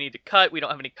 what do we need to cut? We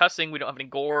don't have any cussing, we don't have any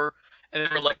gore. And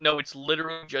they were like, no, it's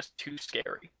literally just too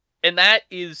scary. And that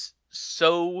is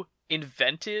so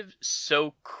inventive,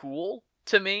 so cool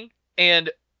to me.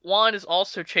 And Wan is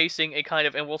also chasing a kind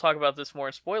of, and we'll talk about this more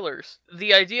in spoilers,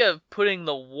 the idea of putting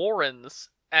the Warrens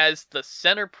as the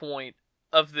center point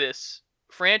of this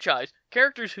franchise.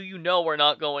 Characters who you know are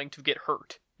not going to get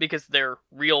hurt, because they're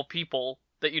real people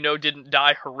that you know didn't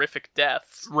die horrific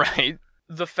deaths. Right.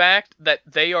 The fact that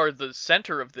they are the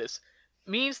center of this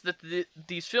means that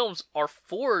these films are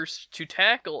forced to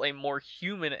tackle a more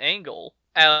human angle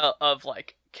of,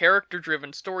 like,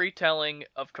 character-driven storytelling,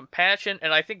 of compassion,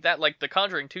 and I think that, like, The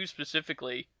Conjuring 2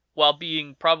 specifically, while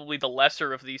being probably the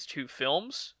lesser of these two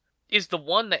films, is the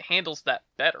one that handles that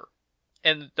better,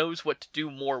 and knows what to do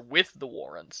more with the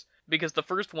Warrens. Because the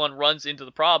first one runs into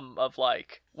the problem of,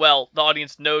 like, well, the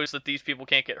audience knows that these people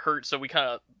can't get hurt, so we kind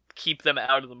of keep them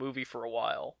out of the movie for a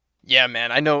while. Yeah,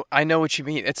 man, I know what you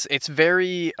mean. It's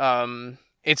very,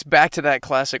 it's back to that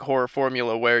classic horror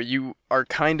formula where you are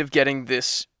kind of getting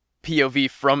this POV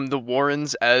from the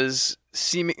Warrens as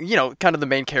seeming, you know, kind of the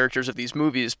main characters of these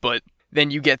movies, but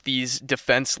then you get these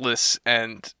defenseless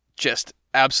and just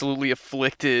absolutely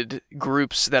afflicted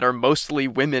groups that are mostly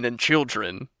women and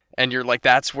children, and you're like,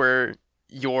 that's where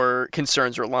your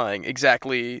concerns are lying,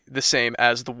 exactly the same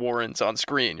as the Warrens on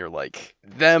screen. You're like,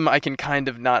 them I can kind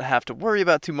of not have to worry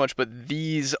about too much, but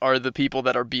these are the people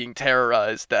that are being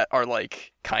terrorized, that are,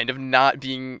 like, kind of not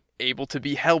being able to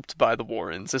be helped by the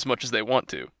Warrens as much as they want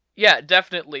to. Yeah,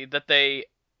 definitely, that they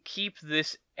keep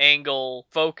this angle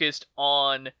focused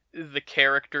on the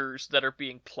characters that are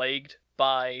being plagued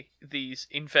by these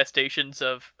infestations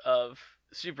of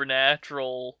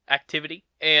supernatural activity.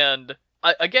 And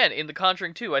again, in The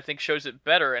Conjuring 2, I think shows it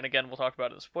better, and again, we'll talk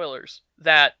about it in spoilers,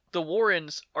 that the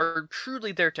Warrens are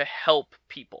truly there to help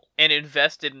people, and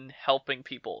invested in helping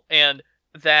people, and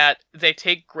that they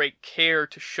take great care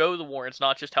to show the Warrens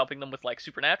not just helping them with, like,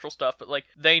 supernatural stuff, but, like,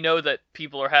 they know that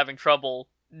people are having trouble,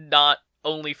 not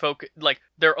only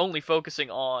they're only focusing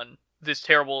on this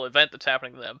terrible event that's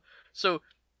happening to them. So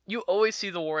you always see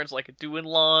the Warrens, like, doing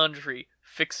laundry,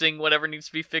 fixing whatever needs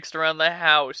to be fixed around the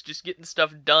house, just getting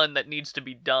stuff done that needs to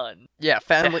be done. Yeah,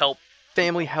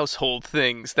 family household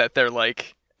things that they're,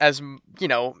 like, as,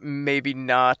 maybe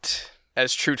not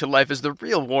as true to life as the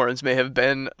real Warrens may have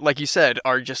been, like you said,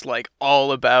 are just like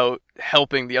all about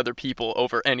helping the other people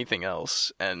over anything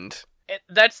else. And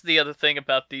that's the other thing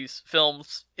about these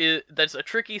films. That's a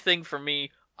tricky thing for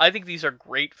me. I think these are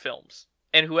great films.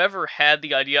 And whoever had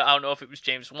the idea, I don't know if it was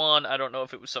James Wan, I don't know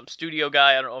if it was some studio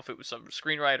guy, I don't know if it was some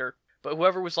screenwriter, but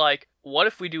whoever was like, what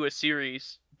if we do a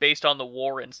series based on the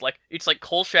Warrens? Like, it's like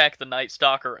Kolchak the Night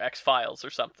Stalker X-Files or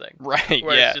something. Right,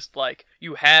 where yeah. it's just like,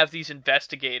 you have these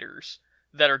investigators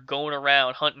that are going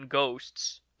around hunting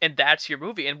ghosts, and that's your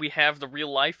movie, and we have the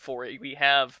real life for it. We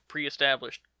have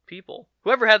pre-established people.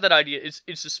 Whoever had that idea,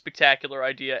 it's a spectacular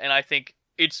idea, and I think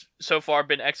it's so far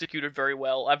been executed very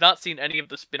well. I've not seen any of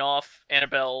the spin-off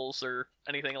Annabelles or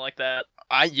anything like that.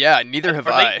 Neither have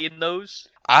I. Are they in those?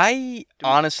 I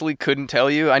honestly couldn't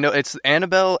tell you. I know it's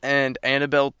Annabelle and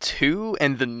Annabelle 2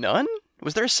 and The Nun?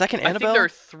 Was there a second Annabelle? I think there are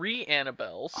 3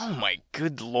 Annabelles. Oh my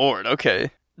good lord,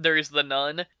 okay. There is The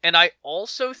Nun, and I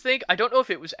also think, I don't know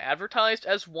if it was advertised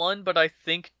as one, but I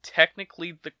think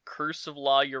technically The Curse of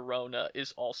La Llorona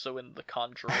is also in the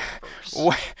Conjuring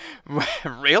verse.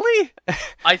 Really?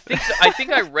 I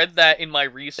think I read that in my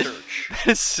research. That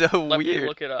is so Let weird. me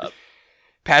look it up.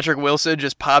 Patrick Wilson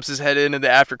just pops his head in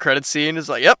the after credits scene, is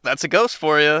like, yep, that's a ghost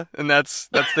for you, and that's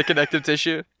the connective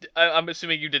tissue. I'm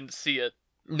assuming you didn't see it.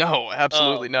 No,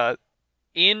 absolutely not.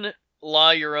 In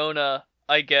La Llorona,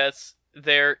 I guess,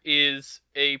 there is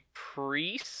a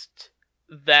priest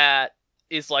that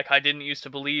is like, I didn't used to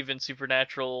believe in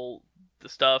supernatural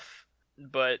stuff,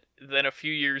 but then a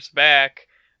few years back,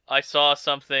 I saw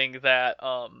something that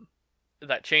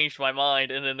changed my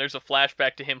mind, and then there's a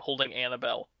flashback to him holding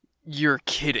Annabelle. You're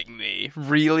kidding me.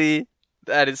 Really?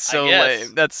 That is so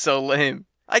lame. That's so lame.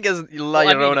 I guess La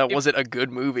Llorona wasn't a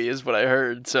good movie, is what I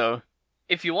heard, so...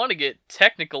 If you want to get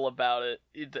technical about it,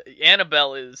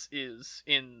 Annabelle is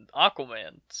in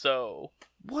Aquaman, so...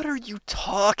 What are you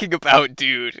talking about,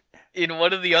 dude? In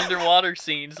one of the underwater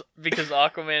scenes, because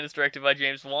Aquaman is directed by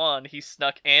James Wan, he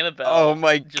snuck Annabelle. Oh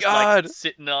my just, god! Like,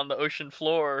 sitting on the ocean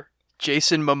floor.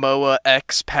 Jason Momoa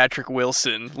x Patrick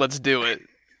Wilson. Let's do it.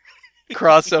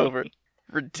 Crossover.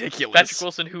 Ridiculous. Patrick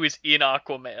Wilson, who is in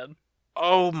Aquaman.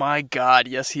 Oh my god,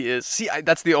 yes he is. See,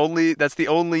 that's the only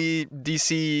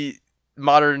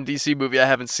modern DC movie I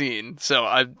haven't seen,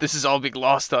 so this is all being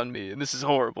lost on me, and this is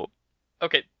horrible.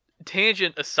 Okay,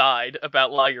 tangent aside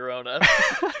about La Llorona.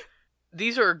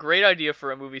 These are a great idea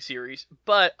for a movie series,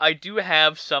 but I do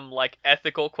have some, like,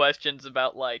 ethical questions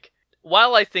about, like,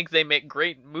 while I think they make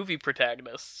great movie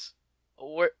protagonists,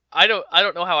 I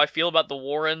don't know how I feel about the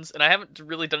Warrens, and I haven't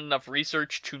really done enough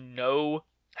research to know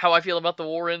how I feel about the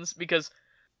Warrens, because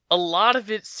a lot of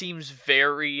it seems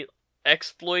very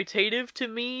exploitative to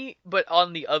me, but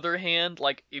on the other hand,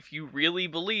 like, if you really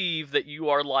believe that you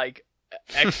are, like,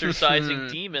 exorcising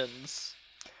demons...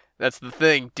 That's the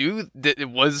thing.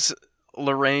 Was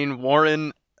Lorraine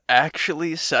Warren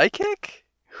actually psychic?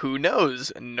 Who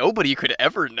knows? Nobody could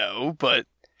ever know, but...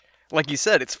 Like you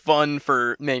said, it's fun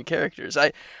for main characters.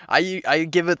 I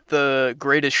give it the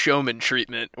Greatest Showman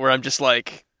treatment, where I'm just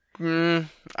like,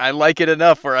 I like it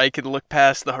enough where I can look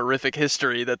past the horrific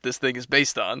history that this thing is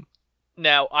based on.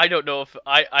 Now, I don't know if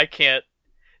I can't...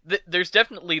 There's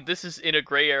definitely, this is in a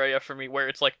gray area for me, where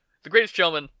it's like, The Greatest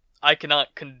Showman, I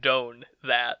cannot condone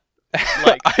that.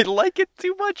 Like, I like it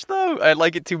too much, though. I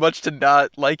like it too much to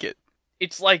not like it.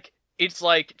 It's like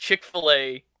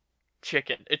Chick-fil-A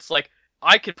chicken. It's like,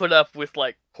 I could put up with,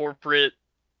 like, corporate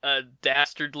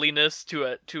dastardliness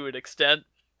to an extent.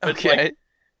 But okay. It's like,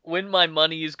 when my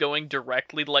money is going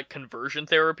directly to, like, conversion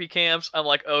therapy camps, I'm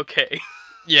like, okay.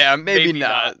 Yeah, maybe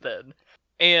not then.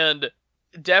 And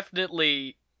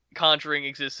definitely Conjuring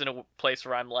exists in a place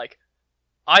where I'm like,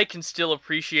 I can still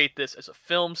appreciate this as a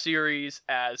film series,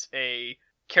 as a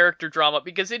character drama,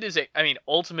 because it is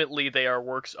ultimately they are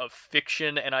works of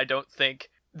fiction, and I don't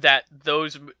think that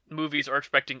those movies are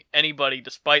expecting anybody,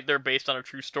 despite they're based on a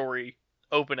true story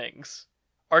openings,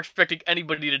 are expecting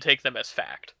anybody to take them as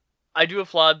fact. I do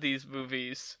applaud these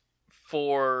movies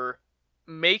for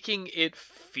making it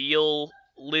feel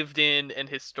lived in and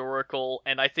historical,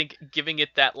 and I think giving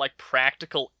it that, like,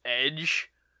 practical edge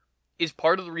is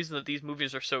part of the reason that these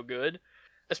movies are so good.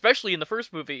 Especially in the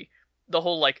first movie, the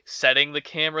whole, like, setting the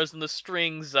cameras and the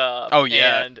strings up,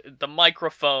 and the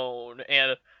microphone,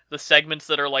 and the segments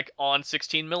that are, like, on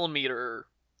 16mm,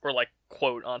 or, like,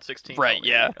 quote, on 16mm. Right,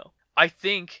 yeah. You know? I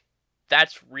think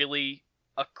that's really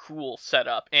a cool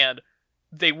setup, and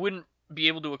they wouldn't be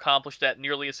able to accomplish that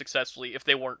nearly as successfully if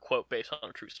they weren't, quote, based on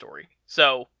a true story.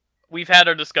 So, we've had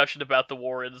our discussion about the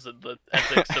Warrens and the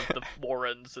ethics of the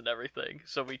Warrens and everything,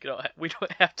 so we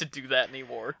don't have to do that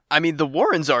anymore. I mean, the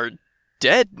Warrens are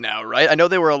dead now, right? I know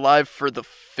they were alive for the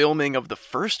filming of the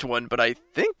first one, but I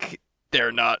think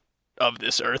they're not of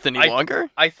this earth any longer.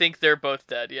 I think they're both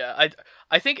dead. Yeah,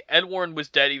 I think Ed Warren was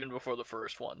dead even before the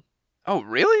first one. Oh,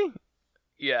 really?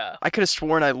 Yeah. I could have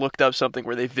sworn I looked up something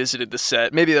where they visited the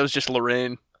set. Maybe that was just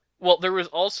Lorraine. Well, there was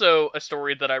also a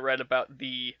story that I read about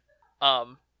the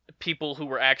people who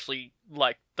were actually,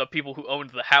 like, the people who owned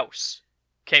the house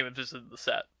came and visited the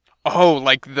set. Oh,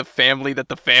 like the family that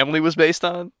the family was based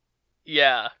on?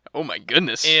 Yeah. Oh my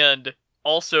goodness. And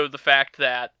also the fact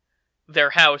that their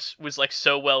house was, like,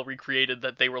 so well recreated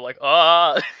that they were like,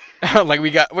 ah. Like, we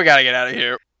gotta get out of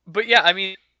here. But yeah, I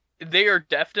mean, they are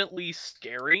definitely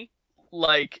scary.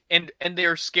 Like, and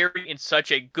they're scary in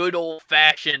such a good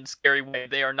old-fashioned scary way.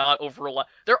 They are not over-reliant.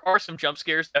 There are some jump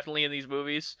scares definitely in these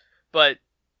movies, but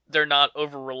they're not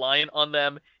over-reliant on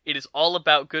them. It is all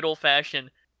about good old-fashioned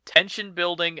tension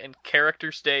building and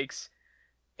character stakes.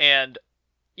 And,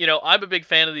 you know, I'm a big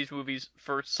fan of these movies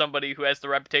for somebody who has the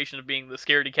reputation of being the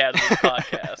scaredy cat of this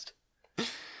podcast.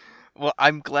 Well,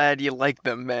 I'm glad you like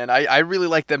them, man. I really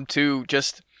like them too,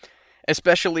 just...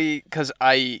 especially because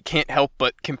I can't help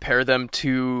but compare them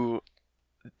to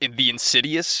the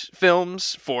Insidious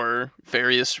films for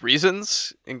various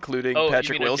reasons, including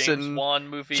Patrick you mean Wilson. A James Wan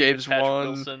movie. James with Patrick Wan.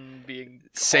 Wilson being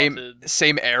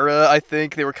Same era. I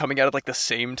think they were coming out at like the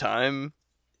same time.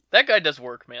 That guy does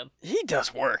work, man. He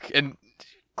does work, and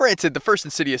granted, the first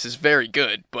Insidious is very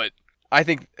good, but I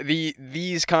think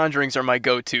these Conjurings are my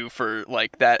go-to for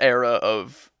like that era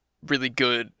of really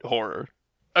good horror.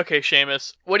 Okay,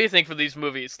 Seamus, what do you think for these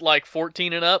movies? Like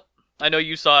 14 and up? I know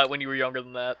you saw it when you were younger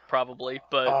than that, probably,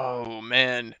 but... Oh,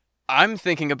 man. I'm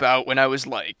thinking about when I was,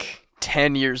 like,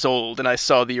 10 years old and I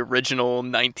saw the original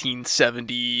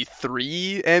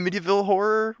 1973 Amityville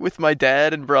Horror with my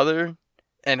dad and brother,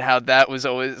 and how that was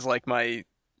always, like, my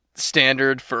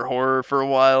standard for horror for a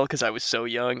while, because I was so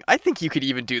young. I think you could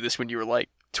even do this when you were, like,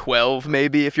 12,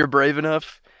 maybe, if you're brave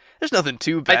enough. There's nothing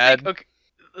too bad. I think, okay,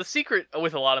 the secret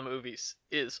with a lot of movies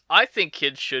is I think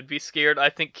kids should be scared. I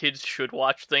think kids should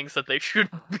watch things that they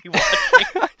shouldn't be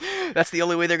watching. That's the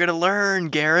only way they're gonna learn,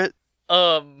 Garrett.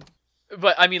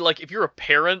 But I mean, like, if you're a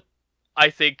parent, I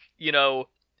think, you know,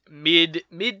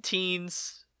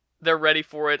 mid-teens, they're ready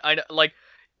for it. I know, like,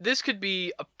 this could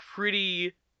be a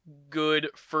pretty good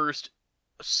first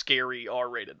scary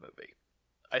R-rated movie,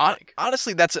 I think.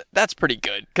 Honestly, that's pretty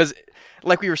good, because,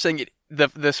 like we were saying,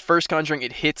 this first Conjuring,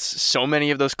 it hits so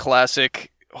many of those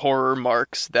classic horror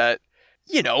marks that,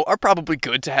 you know, are probably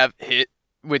good to have hit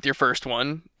with your first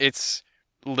one. It's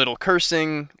little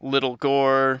cursing, little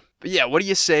gore. But yeah, what do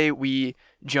you say we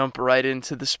jump right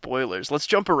into the spoilers? Let's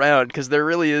jump around, because there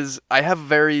really is... I have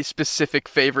very specific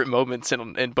favorite moments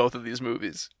in both of these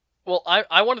movies. Well,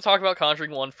 I want to talk about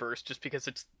Conjuring 1 first, just because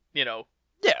it's, you know...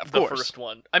 Yeah, of course. The first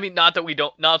one. I mean, not that we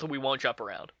won't jump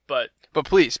around, but... But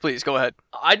please, go ahead.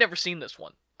 I'd never seen this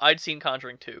one. I'd seen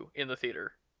Conjuring 2 in the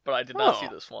theater, but I did not see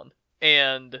this one.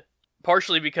 And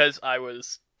partially because I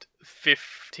was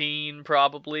 15,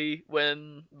 probably,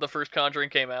 when the first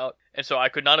Conjuring came out, and so I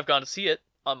could not have gone to see it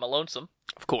on my lonesome.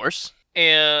 Of course.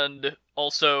 And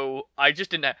also, I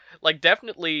just didn't have... Like,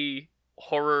 definitely,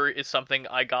 horror is something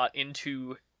I got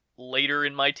into later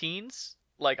in my teens.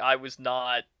 Like, I was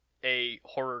not a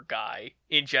horror guy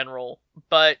in general,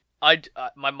 but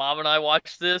my mom and I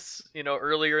watched this, you know,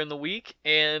 earlier in the week,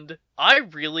 and I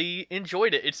really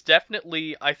enjoyed it. It's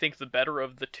definitely, I think, the better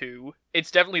of the two.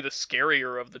 It's definitely the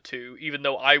scarier of the two, even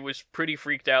though I was pretty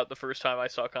freaked out the first time I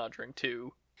saw Conjuring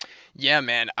 2. Yeah,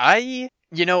 man.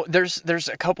 You know, there's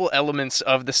a couple elements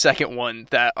of the second one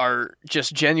that are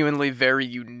just genuinely very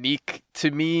unique to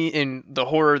me in the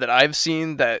horror that I've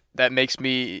seen that makes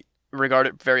me regard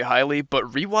it very highly, but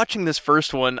rewatching this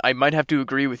first one, I might have to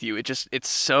agree with you. It's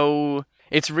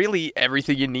really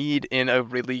everything you need in a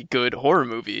really good horror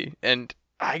movie, and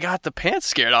I got the pants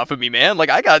scared off of me, man. Like,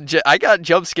 I got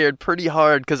jump scared pretty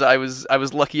hard because I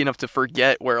was lucky enough to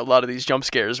forget where a lot of these jump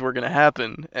scares were gonna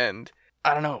happen, and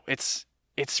I don't know, it's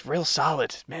real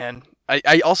solid, man.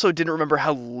 I also didn't remember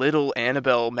how little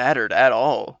Annabelle mattered at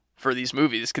all for these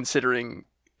movies, considering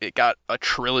it got a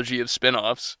trilogy of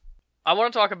spin-offs. I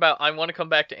want to come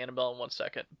back to Annabelle in 1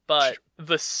 second, but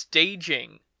the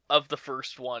staging of the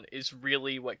first one is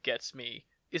really what gets me.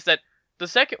 Is that the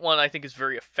second one I think is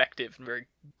very effective and very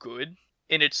good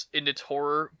in its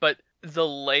horror, but the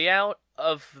layout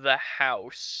of the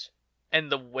house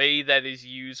and the way that is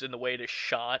used and the way it is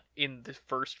shot in the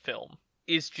first film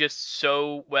is just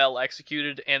so well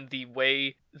executed, and the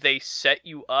way they set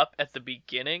you up at the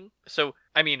beginning. So,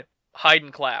 I mean, hide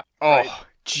and clap. Oh, right?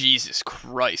 Jesus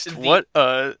Christ. The- What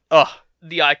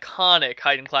The iconic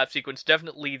hide and clap sequence,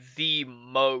 definitely the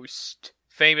most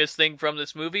famous thing from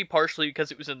this movie, partially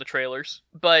because it was in the trailers.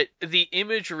 But the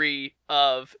imagery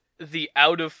of the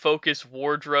out of focus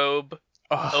wardrobe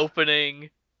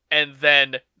opening and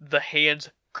then the hands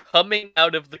coming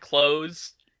out of the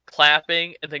clothes,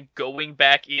 clapping, and then going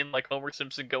back in like Homer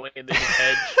Simpson going into his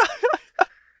head.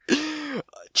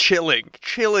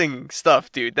 chilling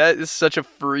stuff, dude. That is such a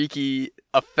freaky,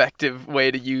 effective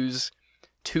way to use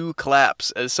two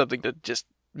claps as something to just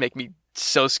make me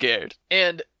so scared.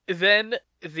 And then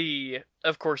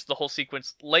of course, the whole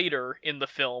sequence later in the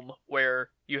film where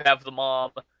you have the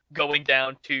mom going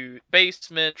down to the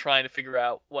basement, trying to figure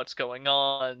out what's going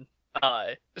on,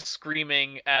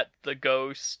 screaming at the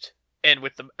ghost, and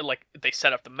with the, like, they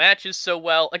set up the matches so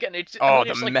well. Again, it's the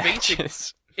like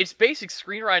matches. It's basic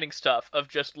screenwriting stuff of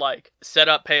just like set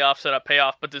up, payoff,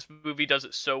 but this movie does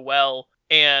it so well.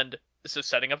 And so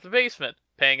setting up the basement,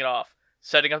 paying it off.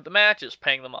 Setting up the matches,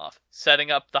 paying them off. Setting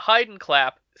up the hide and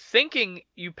clap, thinking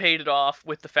you paid it off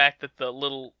with the fact that the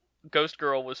little ghost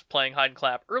girl was playing hide and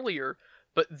clap earlier,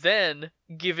 but then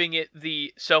giving it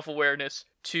the self-awareness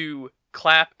to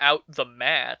clap out the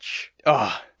match.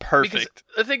 Oh, perfect. Because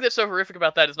the thing that's so horrific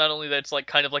about that is not only that it's like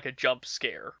kind of like a jump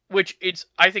scare, which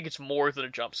I think it's more than a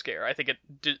jump scare. I think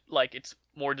it's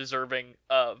more deserving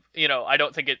of, I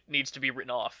don't think it needs to be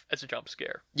written off as a jump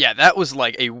scare. Yeah, that was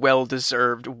like a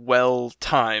well-deserved,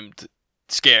 well-timed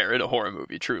scare in a horror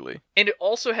movie, truly. And it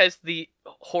also has the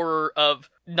horror of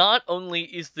not only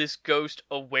is this ghost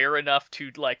aware enough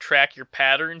to like track your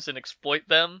patterns and exploit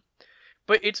them,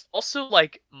 but it's also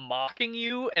like mocking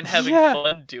you and having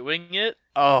fun doing it.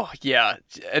 Oh, yeah.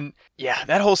 And yeah,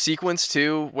 that whole sequence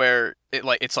too, where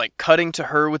it's like cutting to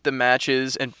her with the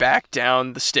matches and back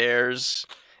down the stairs,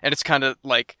 and it's kind of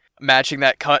like matching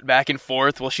that cut back and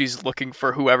forth while she's looking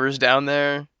for whoever's down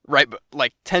there. Right, but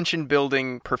like tension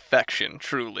building perfection,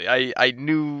 truly. I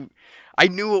knew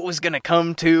what was gonna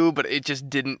come to, but it just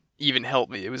didn't even help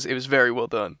me. It was very well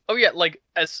done. Oh yeah,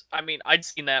 I'd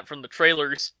seen that from the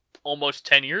trailers almost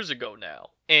 10 years ago now,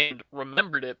 and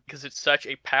remembered it because it's such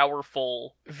a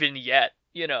powerful vignette,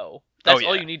 That's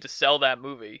all you need to sell that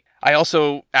movie. I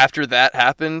also, after that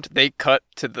happened, they cut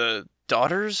to the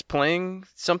daughters playing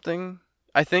something,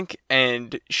 I think,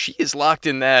 and she is locked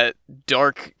in that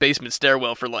dark basement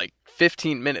stairwell for like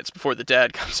 15 minutes before the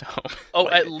dad comes home. Oh,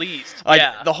 at least.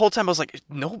 Yeah. The whole time I was like,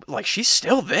 no, like she's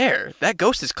still there. That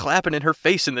ghost is clapping in her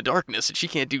face in the darkness and she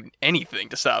can't do anything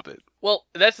to stop it. Well,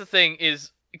 that's the thing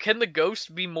is, can the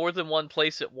ghost be more than one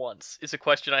place at once? Is a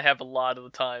question I have a lot of the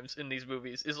times in these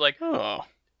movies. Is like,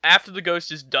 after the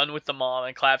ghost is done with the mom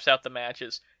and claps out the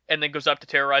matches and then goes up to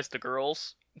terrorize the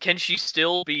girls, can she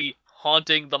still be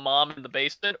haunting the mom in the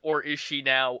basement, or is she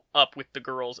now up with the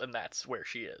girls and that's where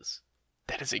she is?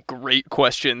 That is a great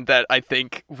question that I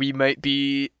think we might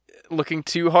be looking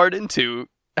too hard into.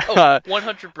 Oh,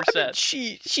 100%. I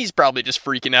mean, she's probably just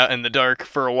freaking out in the dark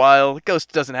for a while.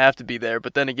 Ghost doesn't have to be there,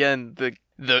 but then again,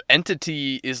 the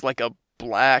entity is like a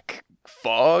black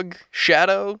fog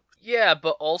shadow. Yeah,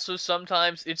 but also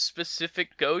sometimes it's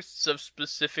specific ghosts of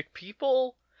specific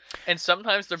people, and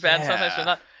sometimes they're bad, sometimes they're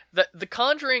not. The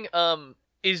Conjuring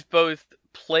is both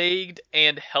plagued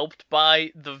and helped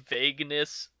by the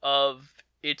vagueness of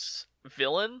its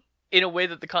villain, in a way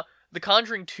that the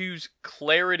Conjuring 2's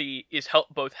clarity is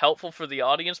both helpful for the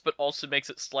audience, but also makes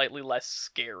it slightly less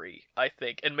scary, I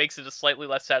think, and makes it a slightly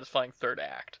less satisfying third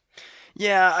act.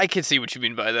 Yeah, I can see what you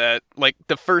mean by that. Like,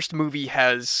 the first movie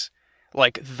has,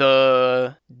 like,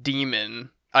 the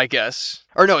demon, I guess.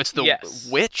 Or no, it's the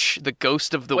witch, the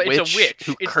ghost of the witch, it's a witch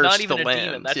who it's cursed not even the a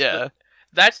land. demon.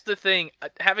 That's the thing.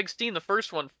 Having seen the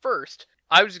first one first,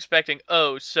 I was expecting,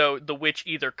 so the witch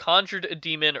either conjured a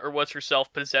demon or was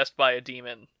herself possessed by a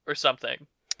demon or something.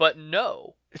 But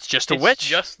no. It's just a witch. It's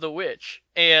just the witch.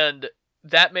 And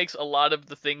that makes a lot of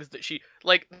the things that she...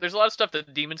 Like, there's a lot of stuff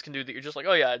that demons can do that you're just like,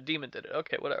 oh yeah, a demon did it.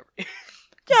 Okay, whatever.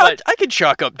 Yeah, I could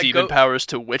chalk up demon powers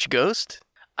to witch ghost.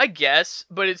 I guess,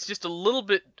 but it's just a little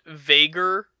bit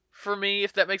vaguer for me,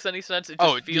 if that makes any sense. It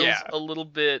just feels a little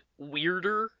bit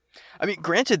weirder. I mean,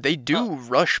 granted, they do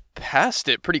rush past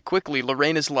it pretty quickly.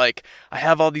 Lorraine is like, I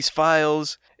have all these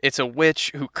files. It's a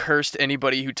witch who cursed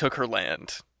anybody who took her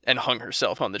land and hung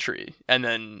herself on the tree. And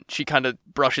then she kind of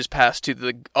brushes past to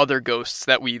the other ghosts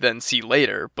that we then see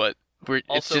later. But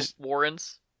it's just...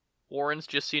 Warrens,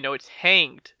 just so you know, it's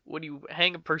hanged. When you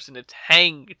hang a person, it's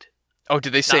hanged. Oh,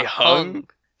 did they say hung?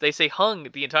 They say hung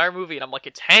the entire movie, and I'm like,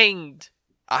 it's hanged.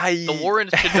 The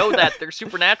Warrens should know that. They're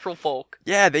supernatural folk.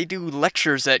 Yeah, they do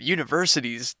lectures at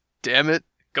universities, damn it.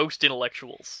 Ghost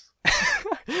intellectuals.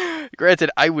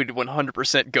 Granted, I would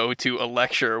 100% go to a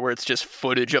lecture where it's just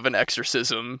footage of an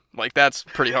exorcism. Like, that's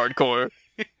pretty hardcore.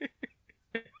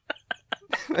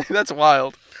 That's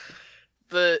wild.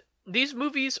 These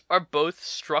movies are both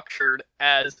structured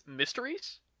as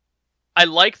mysteries. I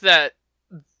like that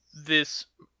this,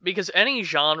 because any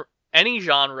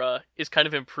genre is kind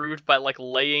of improved by like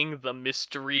laying the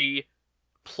mystery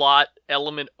plot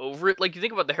element over it. Like, you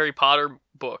think about the Harry Potter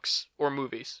books or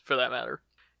movies for that matter.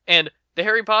 And the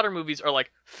Harry Potter movies are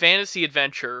like fantasy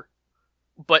adventure,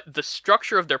 but the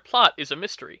structure of their plot is a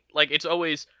mystery. Like, it's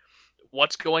always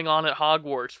what's going on at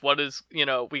Hogwarts? What is,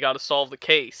 we got to solve the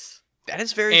case. That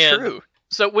is very true.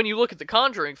 So when you look at the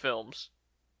Conjuring films,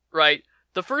 right,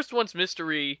 the first one's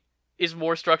mystery is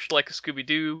more structured like a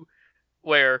Scooby-Doo,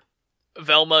 where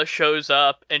Velma shows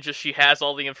up and just she has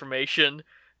all the information,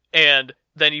 and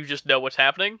then you just know what's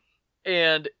happening.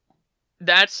 And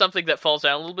that's something that falls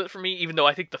down a little bit for me, even though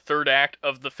I think the third act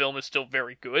of the film is still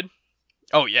very good.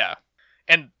 Oh, yeah.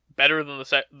 And better than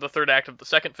the third act of the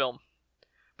second film.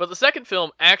 But the second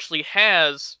film actually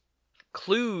has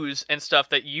clues and stuff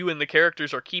that you and the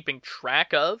characters are keeping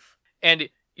track of, and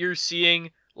you're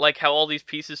seeing like how all these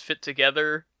pieces fit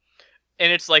together,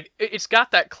 and it's like it's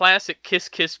got that classic kiss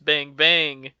kiss bang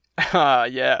bang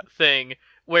yeah thing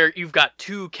where you've got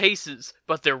two cases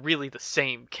but they're really the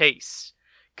same case,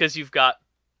 because you've got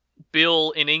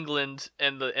Bill in England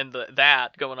and the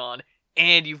that going on,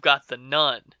 and you've got the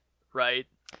nun, right?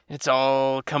 It's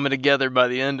all coming together by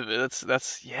the end of it.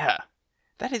 That's yeah.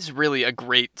 That is really a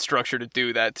great structure to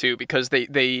do that too, because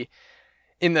they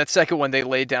in that second one they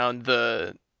lay down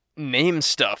the name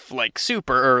stuff like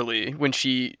super early when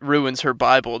she ruins her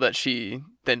Bible that she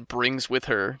then brings with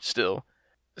her still.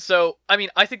 So, I mean,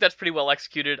 I think that's pretty well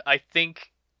executed.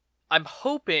 I'm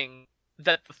hoping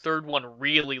that the third one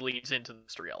really leads into the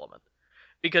mystery element,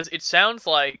 because it sounds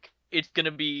like it's going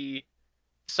to be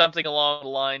something along the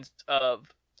lines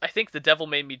of, I think The Devil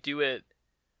Made Me Do It.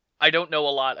 I don't know a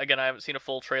lot. Again, I haven't seen a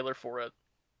full trailer for it.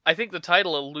 I think the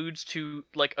title alludes to,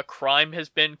 like, a crime has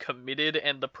been committed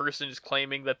and the person is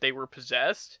claiming that they were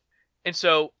possessed. And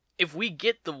so, if we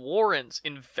get the Warrens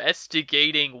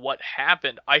investigating what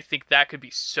happened, I think that could be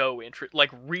so interesting.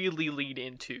 Like, really lead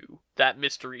into that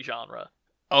mystery genre.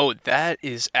 Oh, that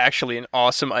is actually an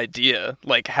awesome idea.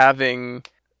 Like, having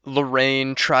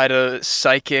Lorraine try to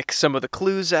psychic some of the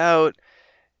clues out.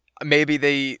 Maybe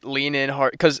they lean in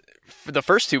hard, because for the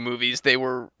first two movies, they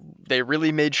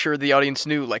really made sure the audience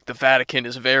knew, like, the Vatican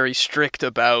is very strict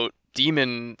about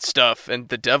demon stuff and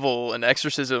the devil and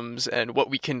exorcisms and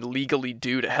what we can legally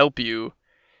do to help you.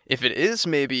 If it is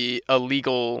maybe a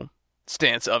legal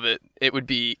stance of it, it would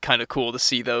be kind of cool to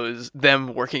see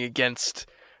them working against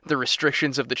the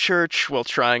restrictions of the church while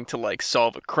trying to, like,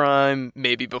 solve a crime,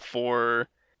 maybe before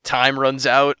time runs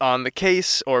out on the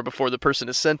case or before the person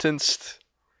is sentenced.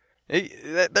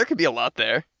 There could be a lot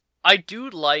there. I do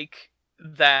like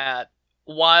that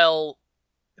while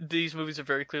these movies are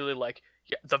very clearly like,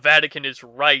 yeah, the Vatican is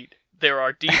right, there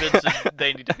are demons and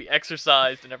they need to be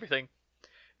exorcised and everything,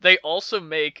 they also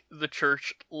make the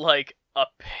church like a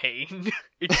pain.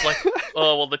 It's like,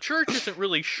 oh, well, the church isn't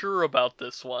really sure about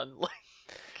this one.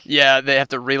 Yeah, they have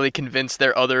to really convince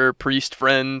their other priest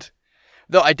friend.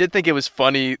 Though I did think it was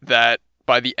funny that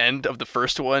by the end of the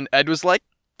first one, Ed was like,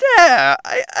 yeah,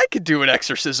 I could do an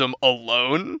exorcism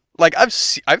alone. Like,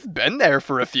 I've been there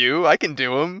for a few. I can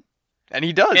do them. And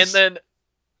he does. And then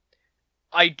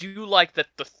I do like that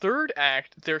the third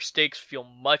act, their stakes feel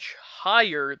much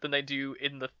higher than they do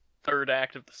in the third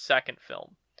act of the second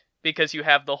film. Because you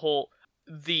have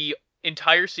the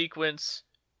entire sequence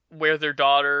where their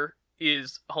daughter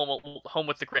is home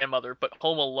with the grandmother, but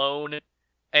home alone,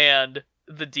 and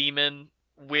the demon,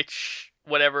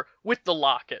 whatever, with the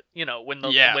locket, when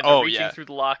they're reaching through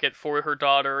the locket for her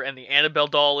daughter, and the Annabelle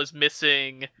doll is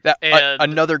missing.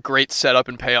 Another great setup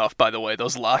and payoff, by the way,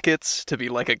 those lockets to be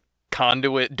like a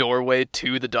conduit doorway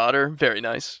to the daughter. Very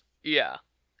nice. Yeah.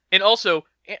 And also,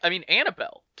 I mean,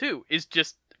 Annabelle, too, is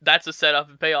just, that's a setup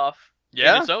and payoff in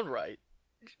its own right.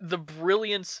 The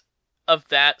brilliance of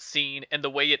that scene and the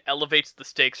way it elevates the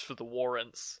stakes for the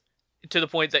Warrens to the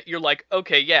point that you're like,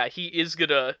 okay, yeah, he is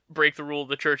gonna break the rule of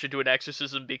the church and do an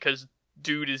exorcism because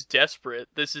dude is desperate.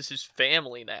 This is his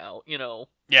family now,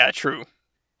 Yeah, true.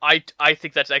 I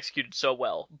think that's executed so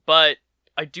well. But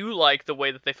I do like the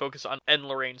way that they focus on Ed and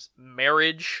Lorraine's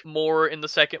marriage more in the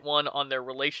second one, on their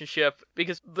relationship,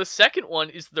 because the second one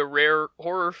is the rare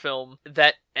horror film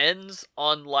that ends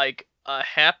on, like, a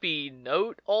happy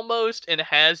note, almost, and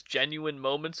has genuine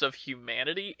moments of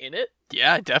humanity in it.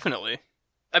 Yeah, definitely.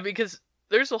 Because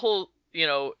there's a whole,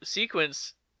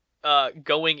 sequence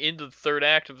going into the third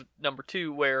act of number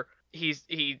 2 where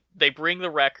they bring the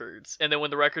records, and then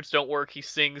when the records don't work, he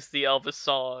sings the Elvis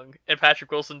song, and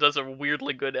Patrick Wilson does a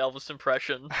weirdly good Elvis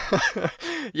impression.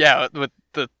 Yeah, with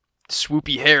the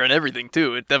swoopy hair and everything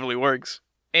too. It definitely works.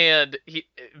 And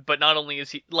but not only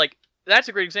is he like, that's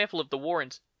a great example of the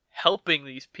Warrens helping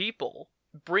these people,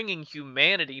 bringing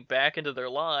humanity back into their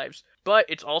lives, but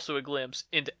it's also a glimpse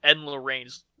into Ed and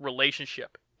Lorraine's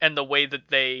relationship and the way that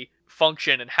they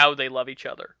function and how they love each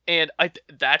other. And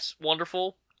that's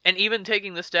wonderful. And even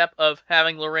taking the step of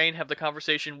having Lorraine have the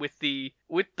conversation with the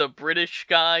British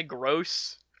guy,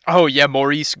 Gross. Oh yeah,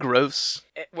 Maurice Gross.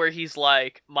 Where he's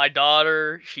like, my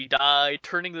daughter, she died,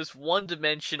 turning this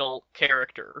one-dimensional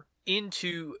character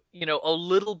into, a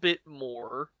little bit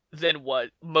more than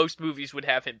what most movies would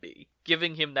have him be,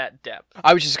 giving him that depth.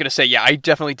 I was just gonna say, yeah, I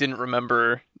definitely didn't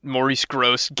remember Maurice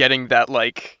Gross getting that,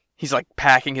 like, he's like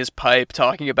packing his pipe,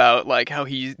 talking about like how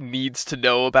he needs to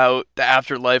know about the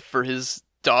afterlife for his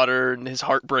daughter and his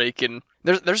heartbreak, and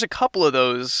there's a couple of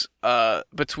those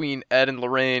between Ed and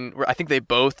Lorraine where I think they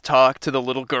both talk to the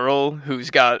little girl who's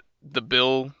got the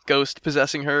Bill ghost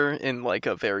possessing her in like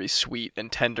a very sweet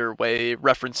and tender way,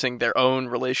 referencing their own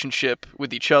relationship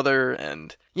with each other.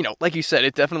 And like you said,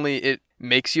 it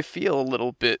makes you feel a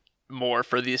little bit more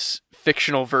for this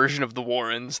fictional version of the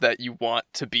Warrens that you want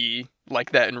to be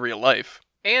like that in real life.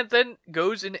 And then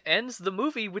goes and ends the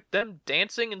movie with them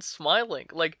dancing and smiling.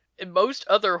 Like, most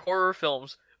other horror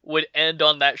films would end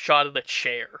on that shot of the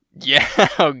chair. Yeah,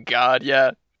 oh god,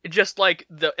 yeah. Just like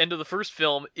the end of the first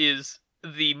film is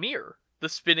the mirror, the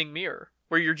spinning mirror,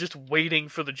 where you're just waiting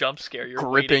for the jump scare. You're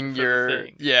gripping your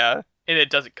thing. Yeah. And it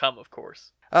doesn't come, of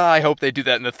course. I hope they do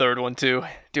that in the third one too.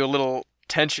 Do a little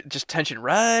tension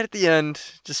right at the end,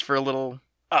 just for a little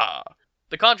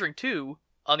The Conjuring 2,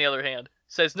 on the other hand,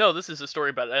 says no, this is a story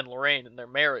about Ed and Lorraine and their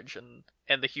marriage and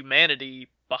the humanity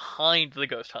behind the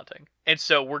ghost hunting. And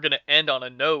so we're going to end on a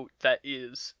note that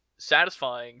is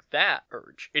satisfying that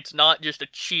urge. It's not just a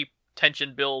cheap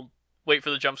tension build, wait for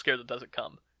the jump scare that doesn't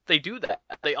come. They do that.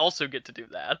 They also get to do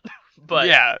that. But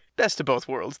yeah, best of both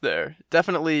worlds there.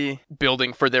 Definitely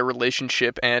building for their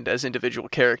relationship and as individual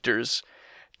characters.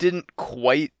 Didn't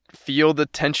quite feel the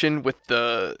tension with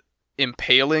the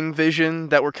impaling vision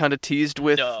that we're kind of teased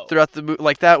with throughout the movie.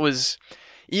 Like, that was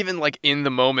even like in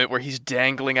the moment where he's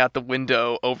dangling out the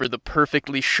window over the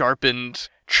perfectly sharpened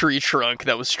tree trunk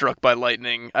that was struck by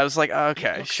lightning. I was like,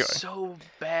 okay, it looks sure. So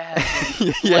bad.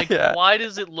 Yeah. Why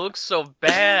does it look so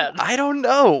bad? I don't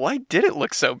know. Why did it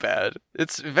look so bad?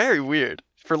 It's very weird.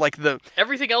 For like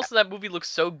everything else in that movie looks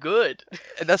so good.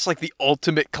 And that's like the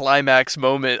ultimate climax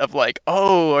moment of like,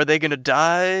 oh, are they gonna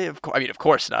die? Of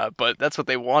course not, but that's what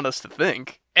they want us to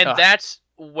think. And that's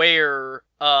where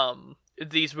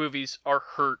these movies are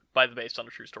hurt by the based on a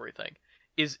true story thing.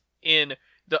 Is in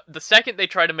the second they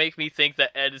try to make me think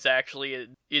that Ed is actually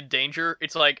in danger,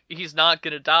 it's like, he's not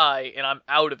gonna die, and I'm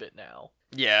out of it now.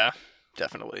 Yeah,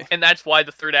 definitely. And that's why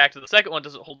the third act of the second one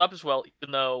doesn't hold up as well,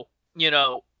 even though,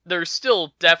 there's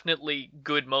still definitely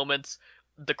good moments.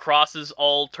 The crosses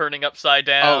all turning upside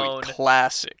down. Oh,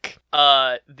 classic.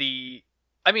 The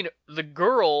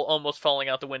girl almost falling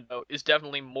out the window is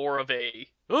definitely more of a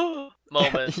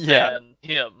moment than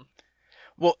him.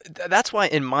 Well, that's why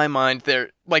in my mind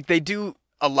they do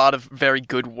a lot of very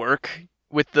good work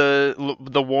with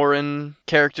the Warren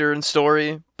character and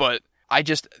story, but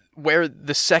where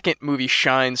the second movie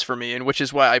shines for me, and which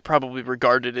is why I probably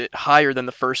regarded it higher than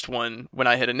the first one when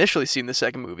I had initially seen the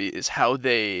second movie, is how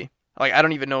they, like, I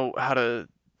don't even know how to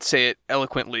say it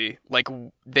eloquently, like,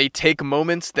 they take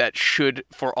moments that should,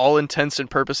 for all intents and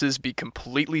purposes, be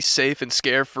completely safe and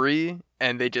scare-free,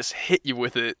 and they just hit you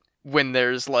with it when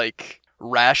there's, like,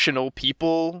 rational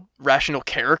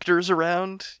characters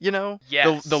around,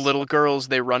 Yes. The little girls,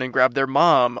 they run and grab their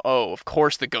mom. Oh, of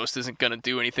course the ghost isn't gonna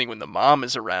do anything when the mom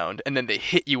is around, and then they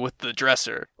hit you with the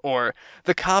dresser. Or,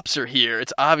 the cops are here,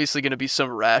 it's obviously gonna be some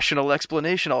rational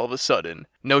explanation all of a sudden.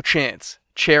 No chance.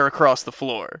 Chair across the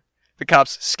floor. The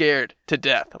cops scared to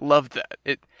death. Loved that.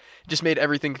 It just made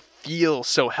everything feel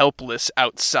so helpless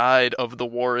outside of the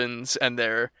Warrens and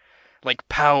their, like,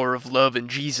 power of love and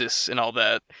Jesus and all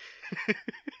that.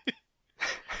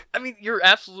 I mean, you're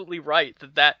absolutely right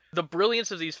that the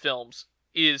brilliance of these films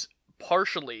is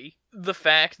partially the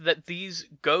fact that these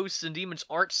ghosts and demons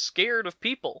aren't scared of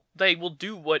people. They will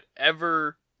do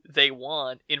whatever they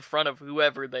want in front of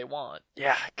whoever they want.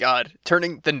 Yeah, God.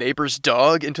 Turning the neighbor's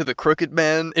dog into the Crooked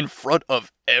Man in front of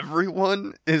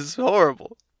everyone is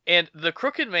horrible. And the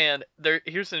Crooked Man,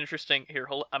 here's an interesting...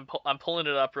 I'm pulling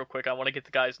it up real quick. I want to get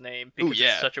the guy's name because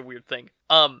it's such a weird thing.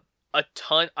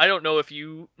 I don't know if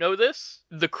you know this.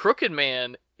 The Crooked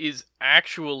Man is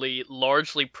actually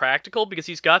largely practical because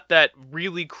he's got that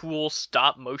really cool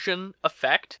stop motion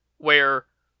effect where,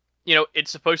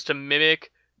 it's supposed to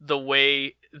mimic the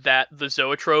way that the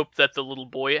zoetrope that the little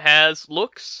boy has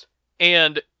looks.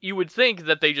 And you would think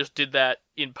that they just did that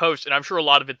in post, and I'm sure a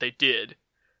lot of it they did.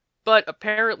 But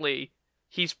apparently,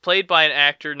 he's played by an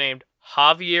actor named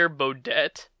Javier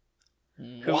Bodet,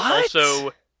 who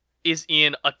also is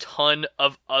in a ton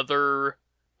of other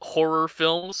horror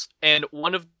films, and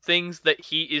one of the things that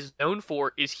he is known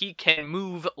for is he can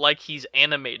move like he's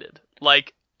animated,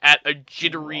 like at a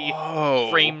jittery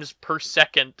frames per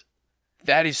second.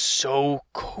 That is so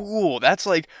cool. That's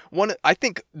like one of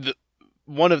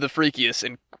the freakiest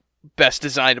and best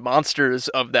designed monsters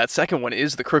of that second one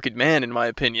is the Crooked Man, in my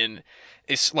opinion.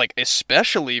 It's like,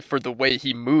 especially for the way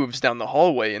he moves down the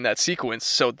hallway in that sequence.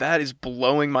 So that is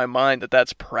blowing my mind that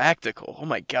that's practical. Oh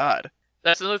my god.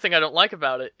 That's another thing I don't like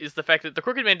about it, is the fact that the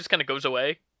Crooked Man just kind of goes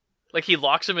away. Like, he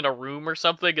locks him in a room or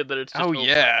something, and then it's just... Oh,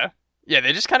 yeah. Yeah,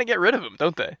 they just kind of get rid of him,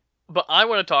 don't they? But I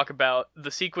want to talk about the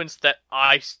sequence that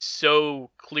I so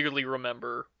clearly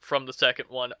remember from the second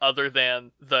one, other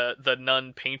than the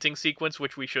nun painting sequence,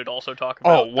 which we should also talk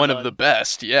about. Oh, one of the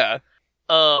best, yeah.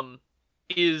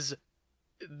 Is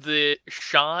the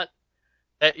shot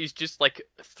that is just like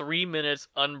 3 minutes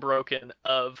unbroken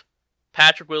of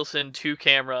Patrick Wilson to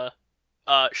camera,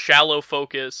 shallow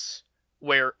focus,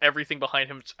 where everything behind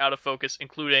him is out of focus,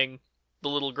 including the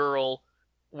little girl,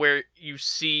 where you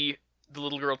see the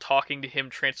little girl talking to him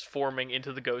transforming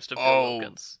into the ghost of Bill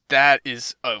Wilkins. That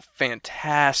is a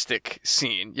fantastic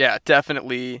scene. Yeah,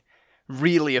 definitely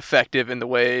really effective in the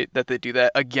way that they do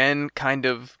that. Again, kind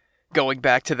of going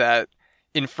back to that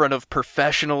in front of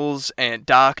professionals and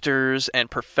doctors and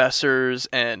professors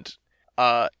and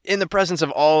in the presence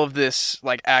of all of this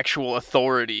like actual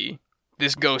authority,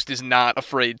 this ghost is not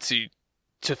afraid to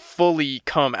fully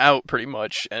come out pretty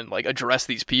much and like address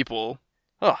these people.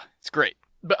 Oh, it's great.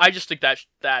 But I just think that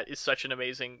is such an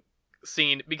amazing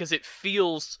scene because it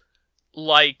feels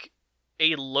like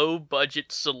a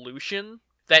low-budget solution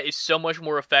that is so much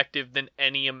more effective than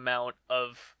any amount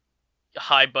of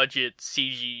high-budget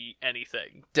CG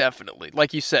anything. Definitely.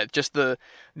 Like you said, just the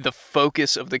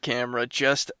focus of the camera,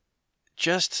 just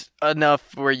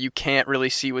enough where you can't really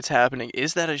see what's happening.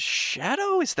 Is that a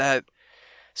shadow? Is that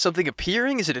something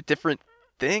appearing? Is it a different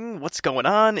thing? What's going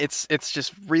on? It's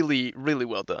just really, really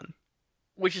well done.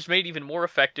 Which is made even more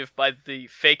effective by the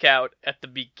fake out at the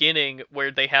beginning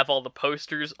where they have all the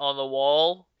posters on the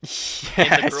wall in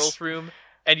the girls' room,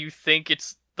 and you think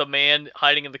it's the man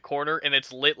hiding in the corner, and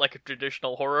it's lit like a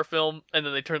traditional horror film, and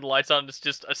then they turn the lights on, and it's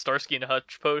just a Starsky and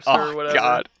Hutch poster or whatever. Oh,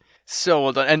 God. So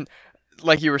well done. And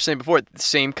like you were saying before, the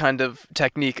same kind of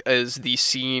technique as the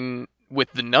scene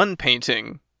with the nun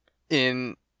painting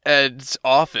in Ed's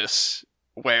office,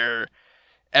 where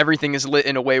everything is lit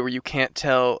in a way where you can't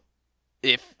tell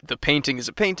if the painting is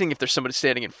a painting, if there's somebody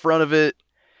standing in front of it,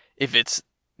 if it's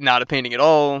not a painting at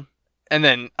all. And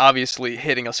then, obviously,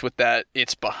 hitting us with that,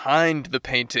 it's behind the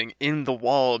painting in the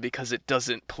wall because it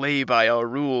doesn't play by our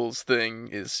rules thing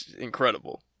is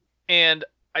incredible. And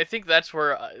I think that's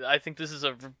where I think this is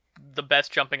the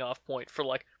best jumping off point for,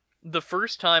 like, the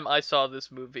first time I saw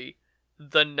this movie,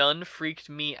 the nun freaked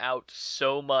me out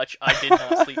so much I did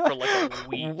not sleep for, like, a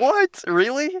week. What?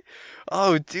 Really?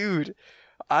 Oh, dude.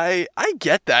 I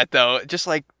get that, though. Just,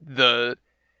 like, the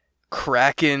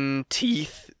kraken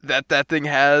teeth that thing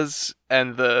has,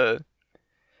 and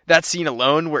that scene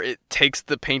alone where it takes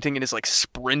the painting and is, like,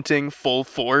 sprinting full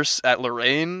force at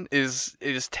Lorraine is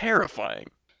terrifying.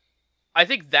 I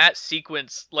think that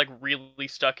sequence, like, really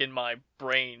stuck in my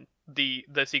brain. The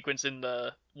sequence in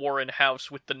the Warren house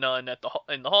with the nun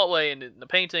in the hallway and in the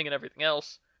painting and everything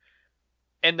else.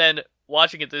 And then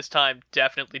watching it this time,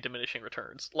 definitely diminishing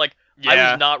returns. Like, yeah.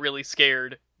 I was not really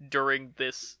scared during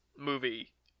this movie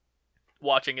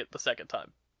watching it the second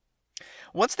time.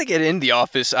 Once they get in the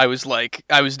office, I was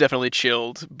definitely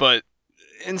chilled, but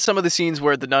in some of the scenes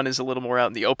where the nun is a little more out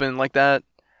in the open like that,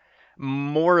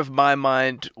 more of my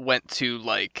mind went to,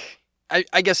 like,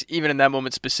 I guess even in that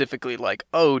moment specifically, like,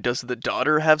 oh, does the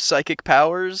daughter have psychic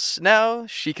powers now?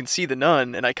 She can see the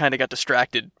nun, and I kind of got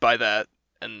distracted by that,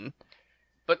 and...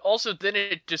 But also, then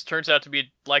it just turns out to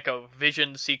be like a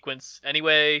vision sequence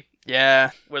anyway. Yeah.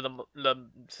 Where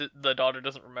the daughter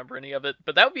doesn't remember any of it.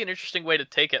 But that would be an interesting way to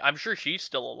take it. I'm sure she's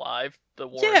still alive, the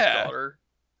Warren's daughter.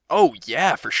 Oh,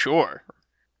 yeah, for sure.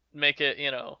 Make it,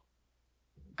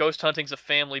 ghost hunting's a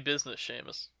family business,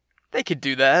 Seamus. They could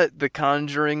do that. The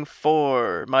Conjuring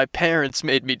 4. My parents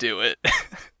made me do it.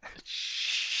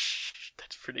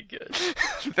 That's pretty good.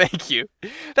 Thank you.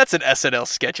 That's an SNL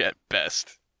sketch at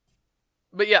best.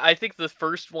 But yeah, I think the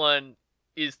first one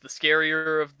is the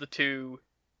scarier of the two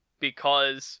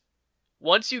because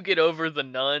once you get over the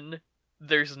nun,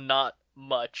 there's not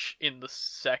much in the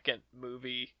second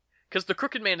movie. Because the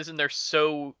Crooked Man is in there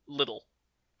so little.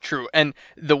 True, and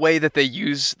the way that they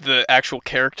use the actual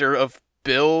character of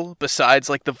Bill, besides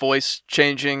like the voice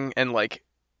changing and like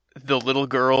the little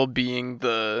girl being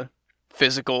the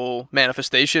physical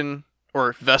manifestation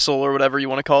or vessel or whatever you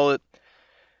want to call it.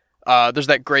 There's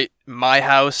that great My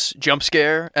House jump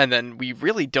scare, and then we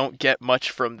really don't get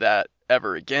much from that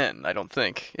ever again, I don't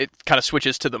think. It kind of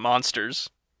switches to the monsters.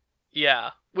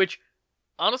 Yeah, which,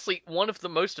 honestly, one of the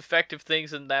most effective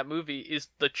things in that movie is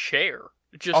the chair.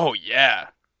 Just Oh, yeah.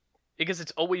 because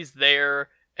it's always there,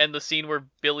 and the scene where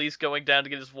Billy's going down to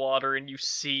get his water, and you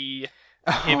see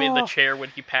him in the chair when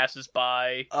he passes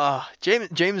by.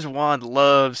 James Wan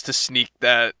loves to sneak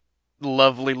that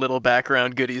lovely little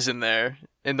background goodies in there,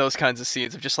 in those kinds of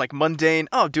scenes of just like mundane,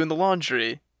 doing the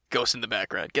laundry, ghost in the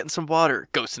background, getting some water,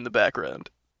 ghost in the background.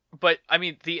 But, I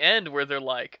mean, the end where they're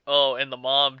like, oh, and the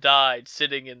mom died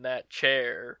sitting in that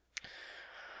chair.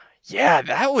 Yeah,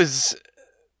 that was,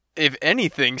 if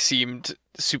anything, seemed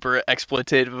super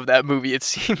exploitative of that movie. It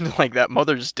seemed like that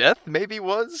mother's death maybe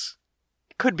was.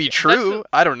 It could be true.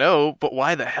 I don't know, but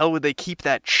why the hell would they keep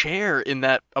that chair in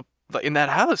that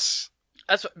house?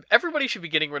 Everybody should be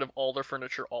getting rid of all their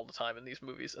furniture all the time in these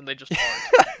movies, and they just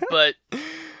aren't.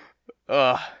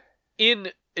 But in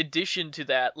addition to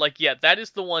that, like, yeah, that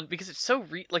is the one, because it's so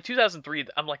like 2003.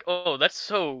 I'm like, oh, that's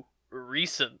so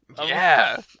recent.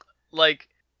 Yeah,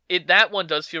 that one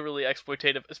does feel really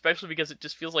exploitative, especially because it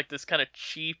just feels like this kind of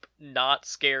cheap, not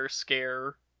scare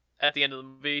at the end of the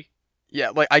movie. Yeah,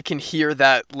 like I can hear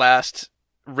that last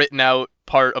written out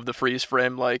part of the freeze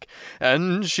frame, like,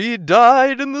 and she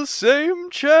died in the same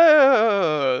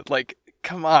chair. Like,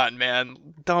 come on, man,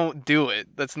 don't do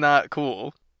it. That's not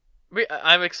cool.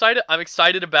 I'm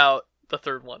excited about the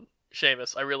third one,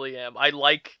 Seamus. I really am. I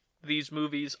like these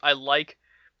movies. I like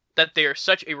that they are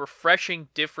such a refreshing,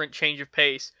 different change of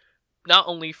pace, not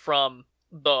only from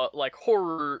the like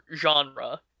horror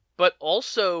genre, but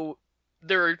also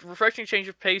they're a refreshing change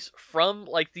of pace from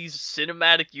like these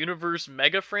cinematic universe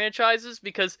mega franchises,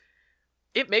 because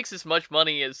it makes as much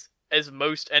money as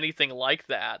most anything like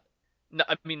that.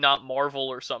 I mean, not Marvel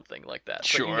or something like that.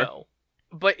 Sure.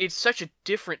 But it's such a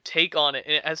different take on it,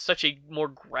 and it has such a more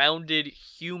grounded,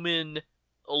 human,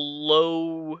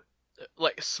 low,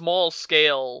 like small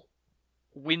scale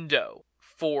window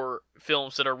for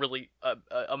films that are really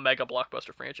a mega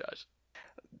blockbuster franchise.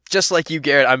 Just like you,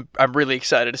 Garrett, I'm really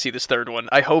excited to see this third one.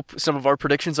 I hope some of our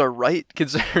predictions are right,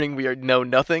 considering we know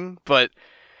nothing, but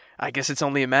I guess it's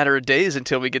only a matter of days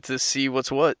until we get to see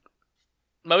what's what.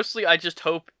 Mostly, I just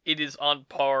hope it is on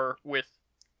par with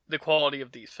the quality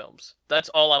of these films. That's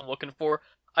all I'm looking for.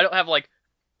 I don't have, like,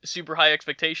 super high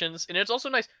expectations, and it's also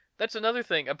nice. That's another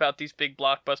thing about these big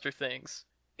blockbuster things,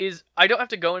 is I don't have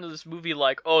to go into this movie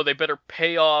like, oh, they better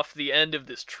pay off the end of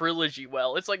this trilogy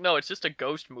well. It's like, no, it's just a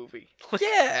ghost movie.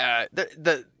 Yeah,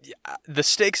 the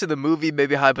stakes of the movie may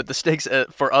be high, but the stakes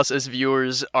for us as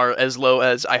viewers are as low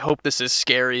as, I hope this is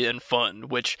scary and fun,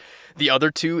 which the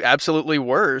other two absolutely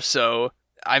were, so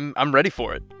I'm ready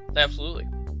for it. Absolutely.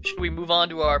 Should we move on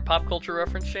to our pop culture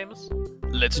reference, Seamus?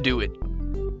 Let's do it.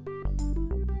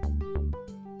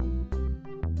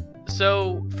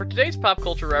 So, for today's pop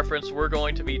culture reference, we're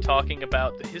going to be talking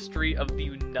about the history of the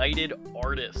United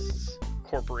Artists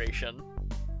Corporation,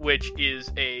 which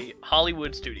is a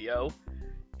Hollywood studio,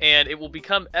 and it will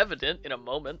become evident in a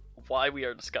moment why we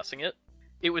are discussing it.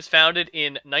 It was founded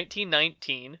in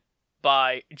 1919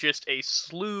 by just a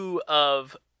slew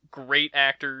of great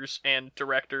actors and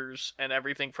directors and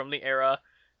everything from the era,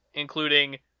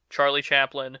 including Charlie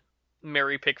Chaplin,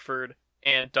 Mary Pickford,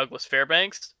 and Douglas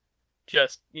Fairbanks.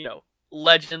 Just,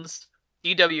 legends.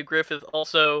 D.W. Griffith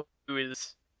also, who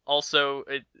is also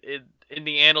in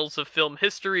the annals of film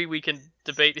history. We can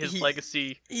debate his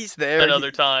legacy. He's there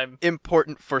another time.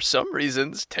 Important for some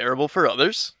reasons, terrible for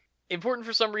others. Important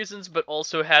for some reasons, but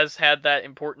also has had that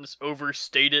importance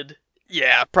overstated.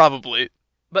 Yeah, probably.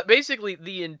 But basically,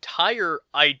 the entire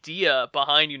idea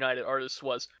behind United Artists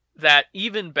was that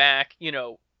even back,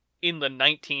 in the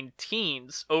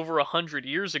 19-teens, over 100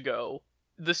 years ago,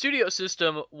 the studio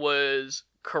system was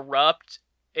corrupt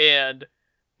and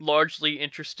largely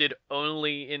interested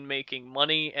only in making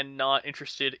money and not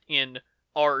interested in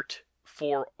art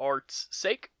for art's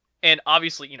sake. And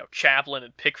obviously, Chaplin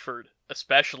and Pickford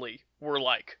especially were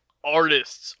like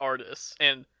artists.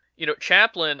 And,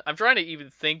 Chaplin, I'm trying to even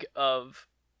think of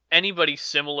anybody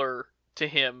similar to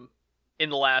him in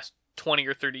the last 20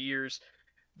 or 30 years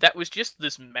that was just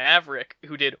this maverick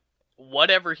who did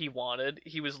whatever he wanted.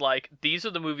 He was like, these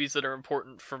are the movies that are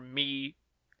important for me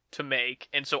to make,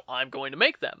 and so I'm going to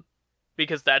make them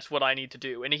because that's what I need to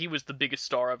do. And he was the biggest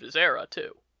star of his era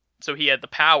too, so he had the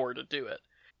power to do it.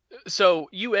 So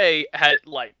UA had,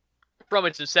 like, from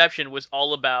its inception, was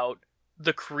all about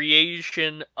the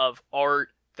creation of art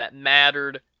that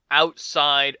mattered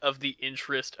outside of the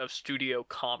interest of studio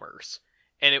commerce.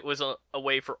 And it was a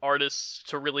way for artists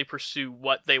to really pursue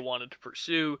what they wanted to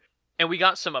pursue. And we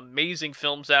got some amazing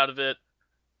films out of it,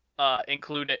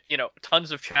 including,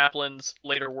 tons of Chaplin's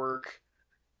later work.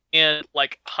 And,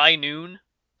 like, High Noon,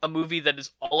 a movie that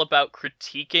is all about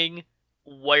critiquing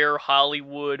where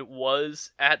Hollywood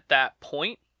was at that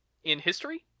point in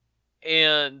history.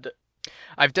 And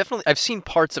I've seen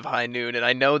parts of High Noon, and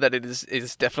I know that it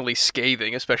is definitely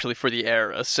scathing, especially for the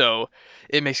era. So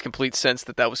it makes complete sense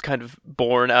that was kind of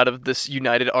born out of this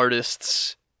United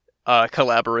Artists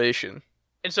collaboration.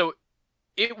 And so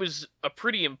it was a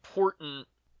pretty important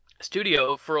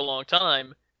studio for a long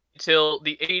time until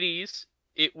the 80s.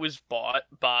 It was bought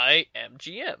by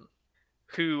MGM,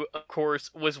 who, of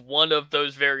course, was one of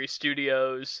those very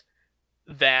studios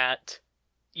that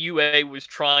UA was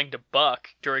trying to buck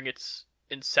during its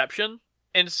inception.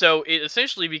 And so it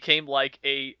essentially became like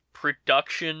a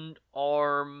production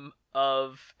arm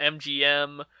of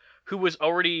MGM, who was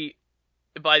already,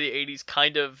 by the 80s,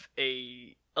 kind of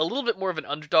a little bit more of an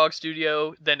underdog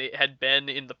studio than it had been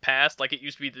in the past. Like, it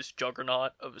used to be this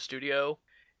juggernaut of a studio.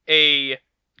 A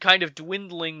kind of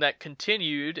dwindling that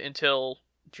continued until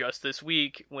just this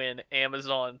week when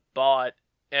Amazon bought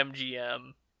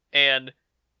MGM and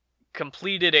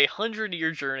completed a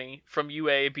 100-year journey from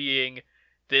UA being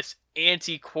this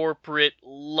anti-corporate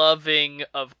loving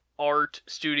of art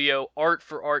studio, art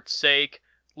for art's sake,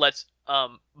 let's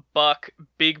buck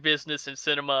big business and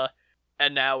cinema,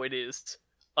 and now it is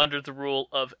under the rule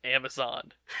of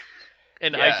Amazon.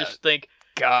 And yeah, I just think,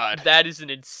 God, that is an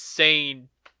insane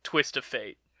twist of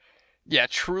fate. Yeah,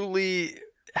 truly,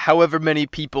 however many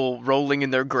people rolling in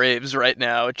their graves right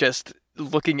now, just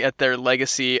looking at their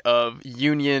legacy of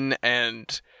union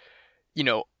and,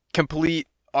 complete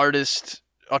artist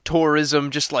auteurism,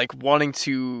 just like wanting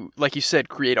to, like you said,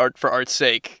 create art for art's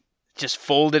sake, just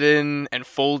folded in and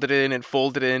folded in and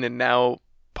folded in, and now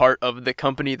part of the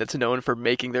company that's known for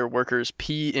making their workers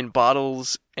pee in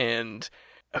bottles, and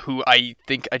who I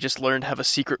think I just learned have a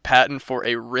secret patent for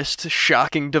a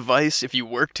wrist-shocking device if you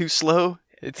work too slow.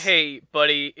 Hey,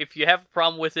 buddy, if you have a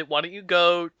problem with it, why don't you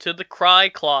go to the cry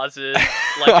closet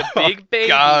like a big baby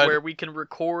God, where we can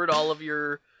record all of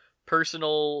your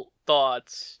personal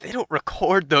thoughts. They don't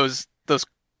record those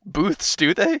booths,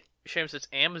 do they? Shams, it's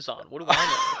Amazon. What do I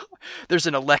know? There's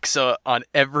an Alexa on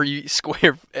every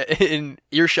in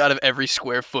earshot of every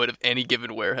square foot of any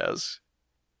given warehouse.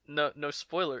 No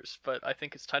spoilers, but I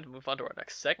think it's time to move on to our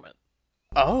next segment.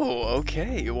 Oh,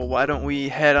 okay. Well, why don't we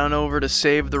head on over to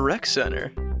Save the Rec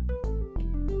Center?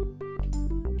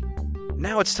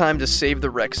 Now it's time to Save the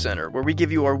Rec Center, where we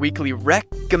give you our weekly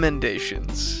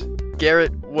recommendations.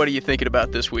 Garrett, what are you thinking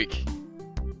about this week?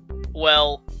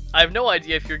 Well, I have no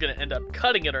idea if you're going to end up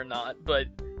cutting it or not, but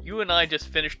you and I just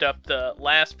finished up the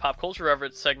last Pop Culture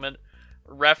Reference segment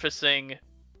referencing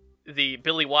the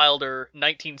Billy Wilder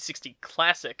 1960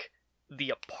 classic,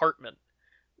 The Apartment,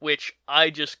 which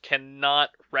I just cannot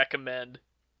recommend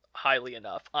highly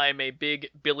enough. I'm a big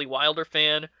Billy Wilder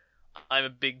fan. I'm a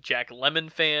big Jack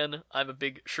Lemmon fan. I'm a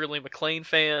big Shirley MacLaine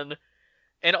fan.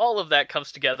 And all of that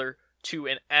comes together to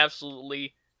an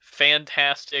absolutely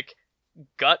fantastic,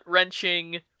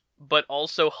 gut-wrenching, but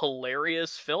also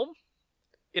hilarious film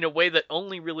in a way that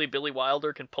only really Billy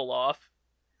Wilder can pull off.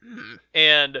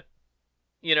 And,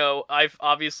 I've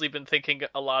obviously been thinking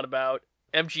a lot about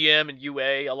MGM and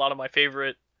UA. A lot of my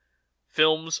favorite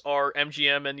films are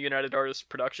MGM and United Artists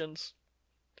productions.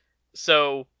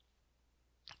 So,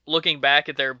 looking back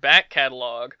at their back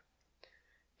catalog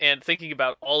and thinking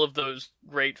about all of those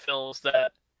great films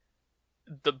that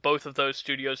both of those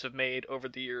studios have made over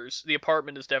the years, The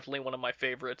Apartment is definitely one of my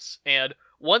favorites, and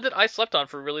one that I slept on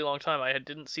for a really long time. I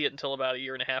didn't see it until about a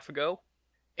year and a half ago,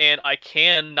 and I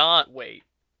cannot wait,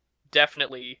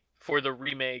 definitely, for the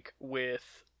remake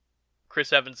with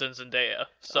Chris Evans and Zendaya.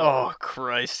 So, oh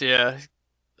Christ, yeah.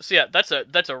 So yeah, that's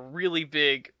a really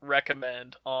big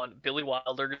recommend on Billy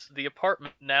Wilder's The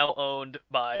Apartment, now owned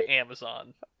by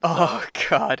Amazon. Oh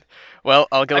God. Well,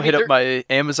 I'll go hit up my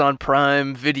Amazon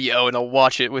Prime Video and I'll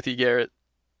watch it with you, Garrett.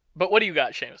 But what do you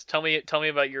got, Seamus? Tell me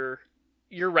about your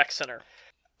rec center.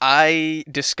 I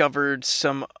discovered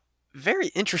some very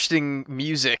interesting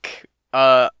music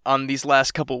on these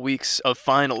last couple weeks of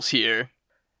finals here.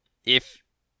 If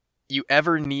you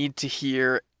ever need to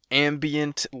hear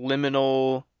ambient,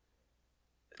 liminal,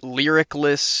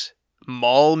 lyricless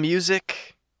mall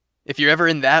music. If you're ever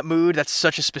in that mood, that's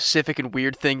such a specific and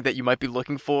weird thing that you might be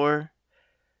looking for.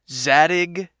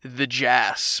 Zadig the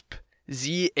Jasp.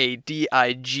 Zadig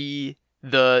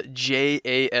the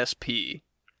Jasp.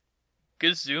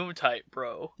 Gazoom type,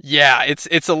 bro. Yeah,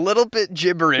 it's a little bit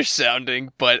gibberish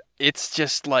sounding, but it's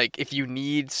just like if you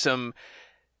need some,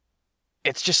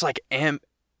 it's just like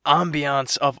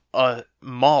ambiance of a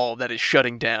mall that is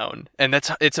shutting down, and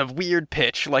it's a weird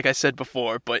pitch, like I said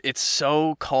before, but it's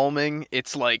so calming.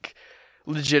 It's like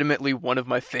legitimately one of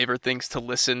my favorite things to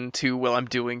listen to while I'm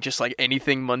doing just like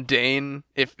anything mundane.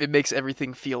 If it makes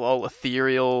everything feel all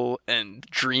ethereal and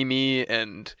dreamy,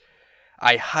 and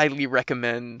I highly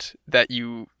recommend that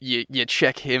you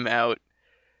check him out.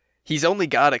 He's only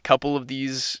got a couple of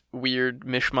these weird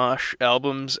mishmash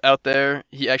albums out there.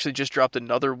 He actually just dropped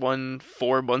another one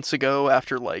 4 months ago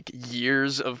after like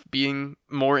years of being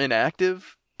more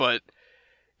inactive, but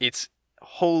it's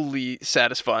wholly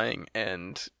satisfying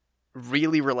and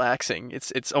really relaxing.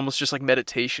 It's almost just like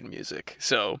meditation music.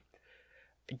 So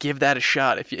give that a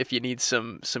shot if you need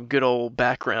some good old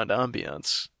background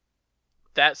ambience.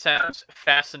 That sounds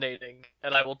fascinating,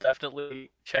 and I will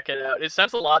definitely check it out. It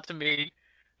sounds a lot to me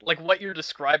like what you're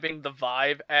describing the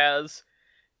vibe as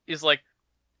is like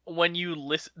when you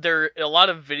listen. There are a lot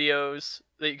of videos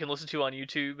that you can listen to on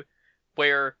YouTube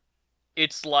where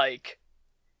it's like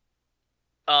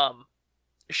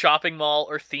shopping mall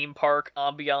or theme park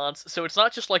ambiance. So it's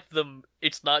not just like the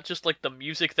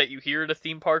music that you hear at a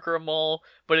theme park or a mall,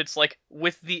 but it's like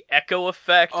with the echo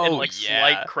effect and like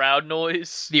slight crowd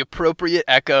noise. The appropriate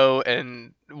echo,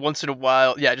 and once in a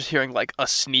while, just hearing like a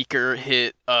sneaker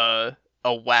hit a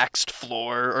waxed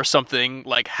floor or something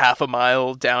like half a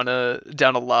mile down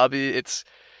a lobby. It's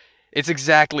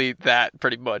exactly that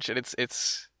pretty much, and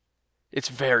it's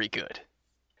very good.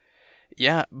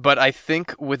 Yeah, but I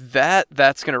think with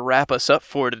that's going to wrap us up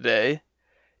for today.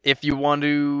 If you want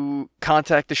to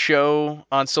contact the show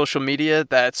on social media,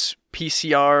 that's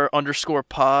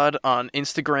PCR_pod on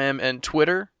Instagram and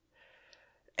Twitter.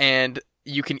 And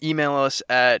you can email us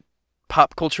at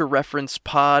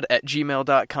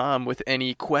popculturereferencepod@gmail.com with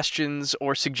any questions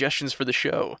or suggestions for the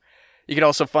show. You can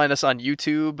also find us on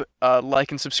YouTube. Like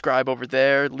and subscribe over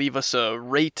there. Leave us a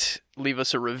rate. Leave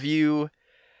us a review.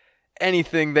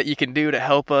 Anything that you can do to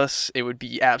help us, it would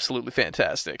be absolutely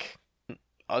fantastic.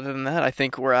 Other than that, I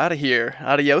think we're out of here.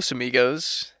 Adios,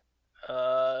 amigos.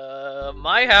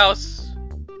 My house.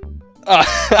 What?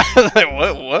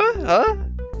 Huh?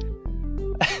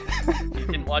 You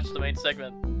didn't watch the main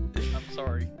segment. I'm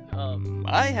sorry.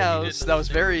 My house. That was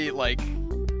very, like,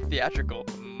 theatrical.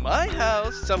 My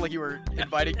house. Sounded like you were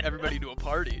inviting everybody to a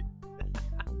party.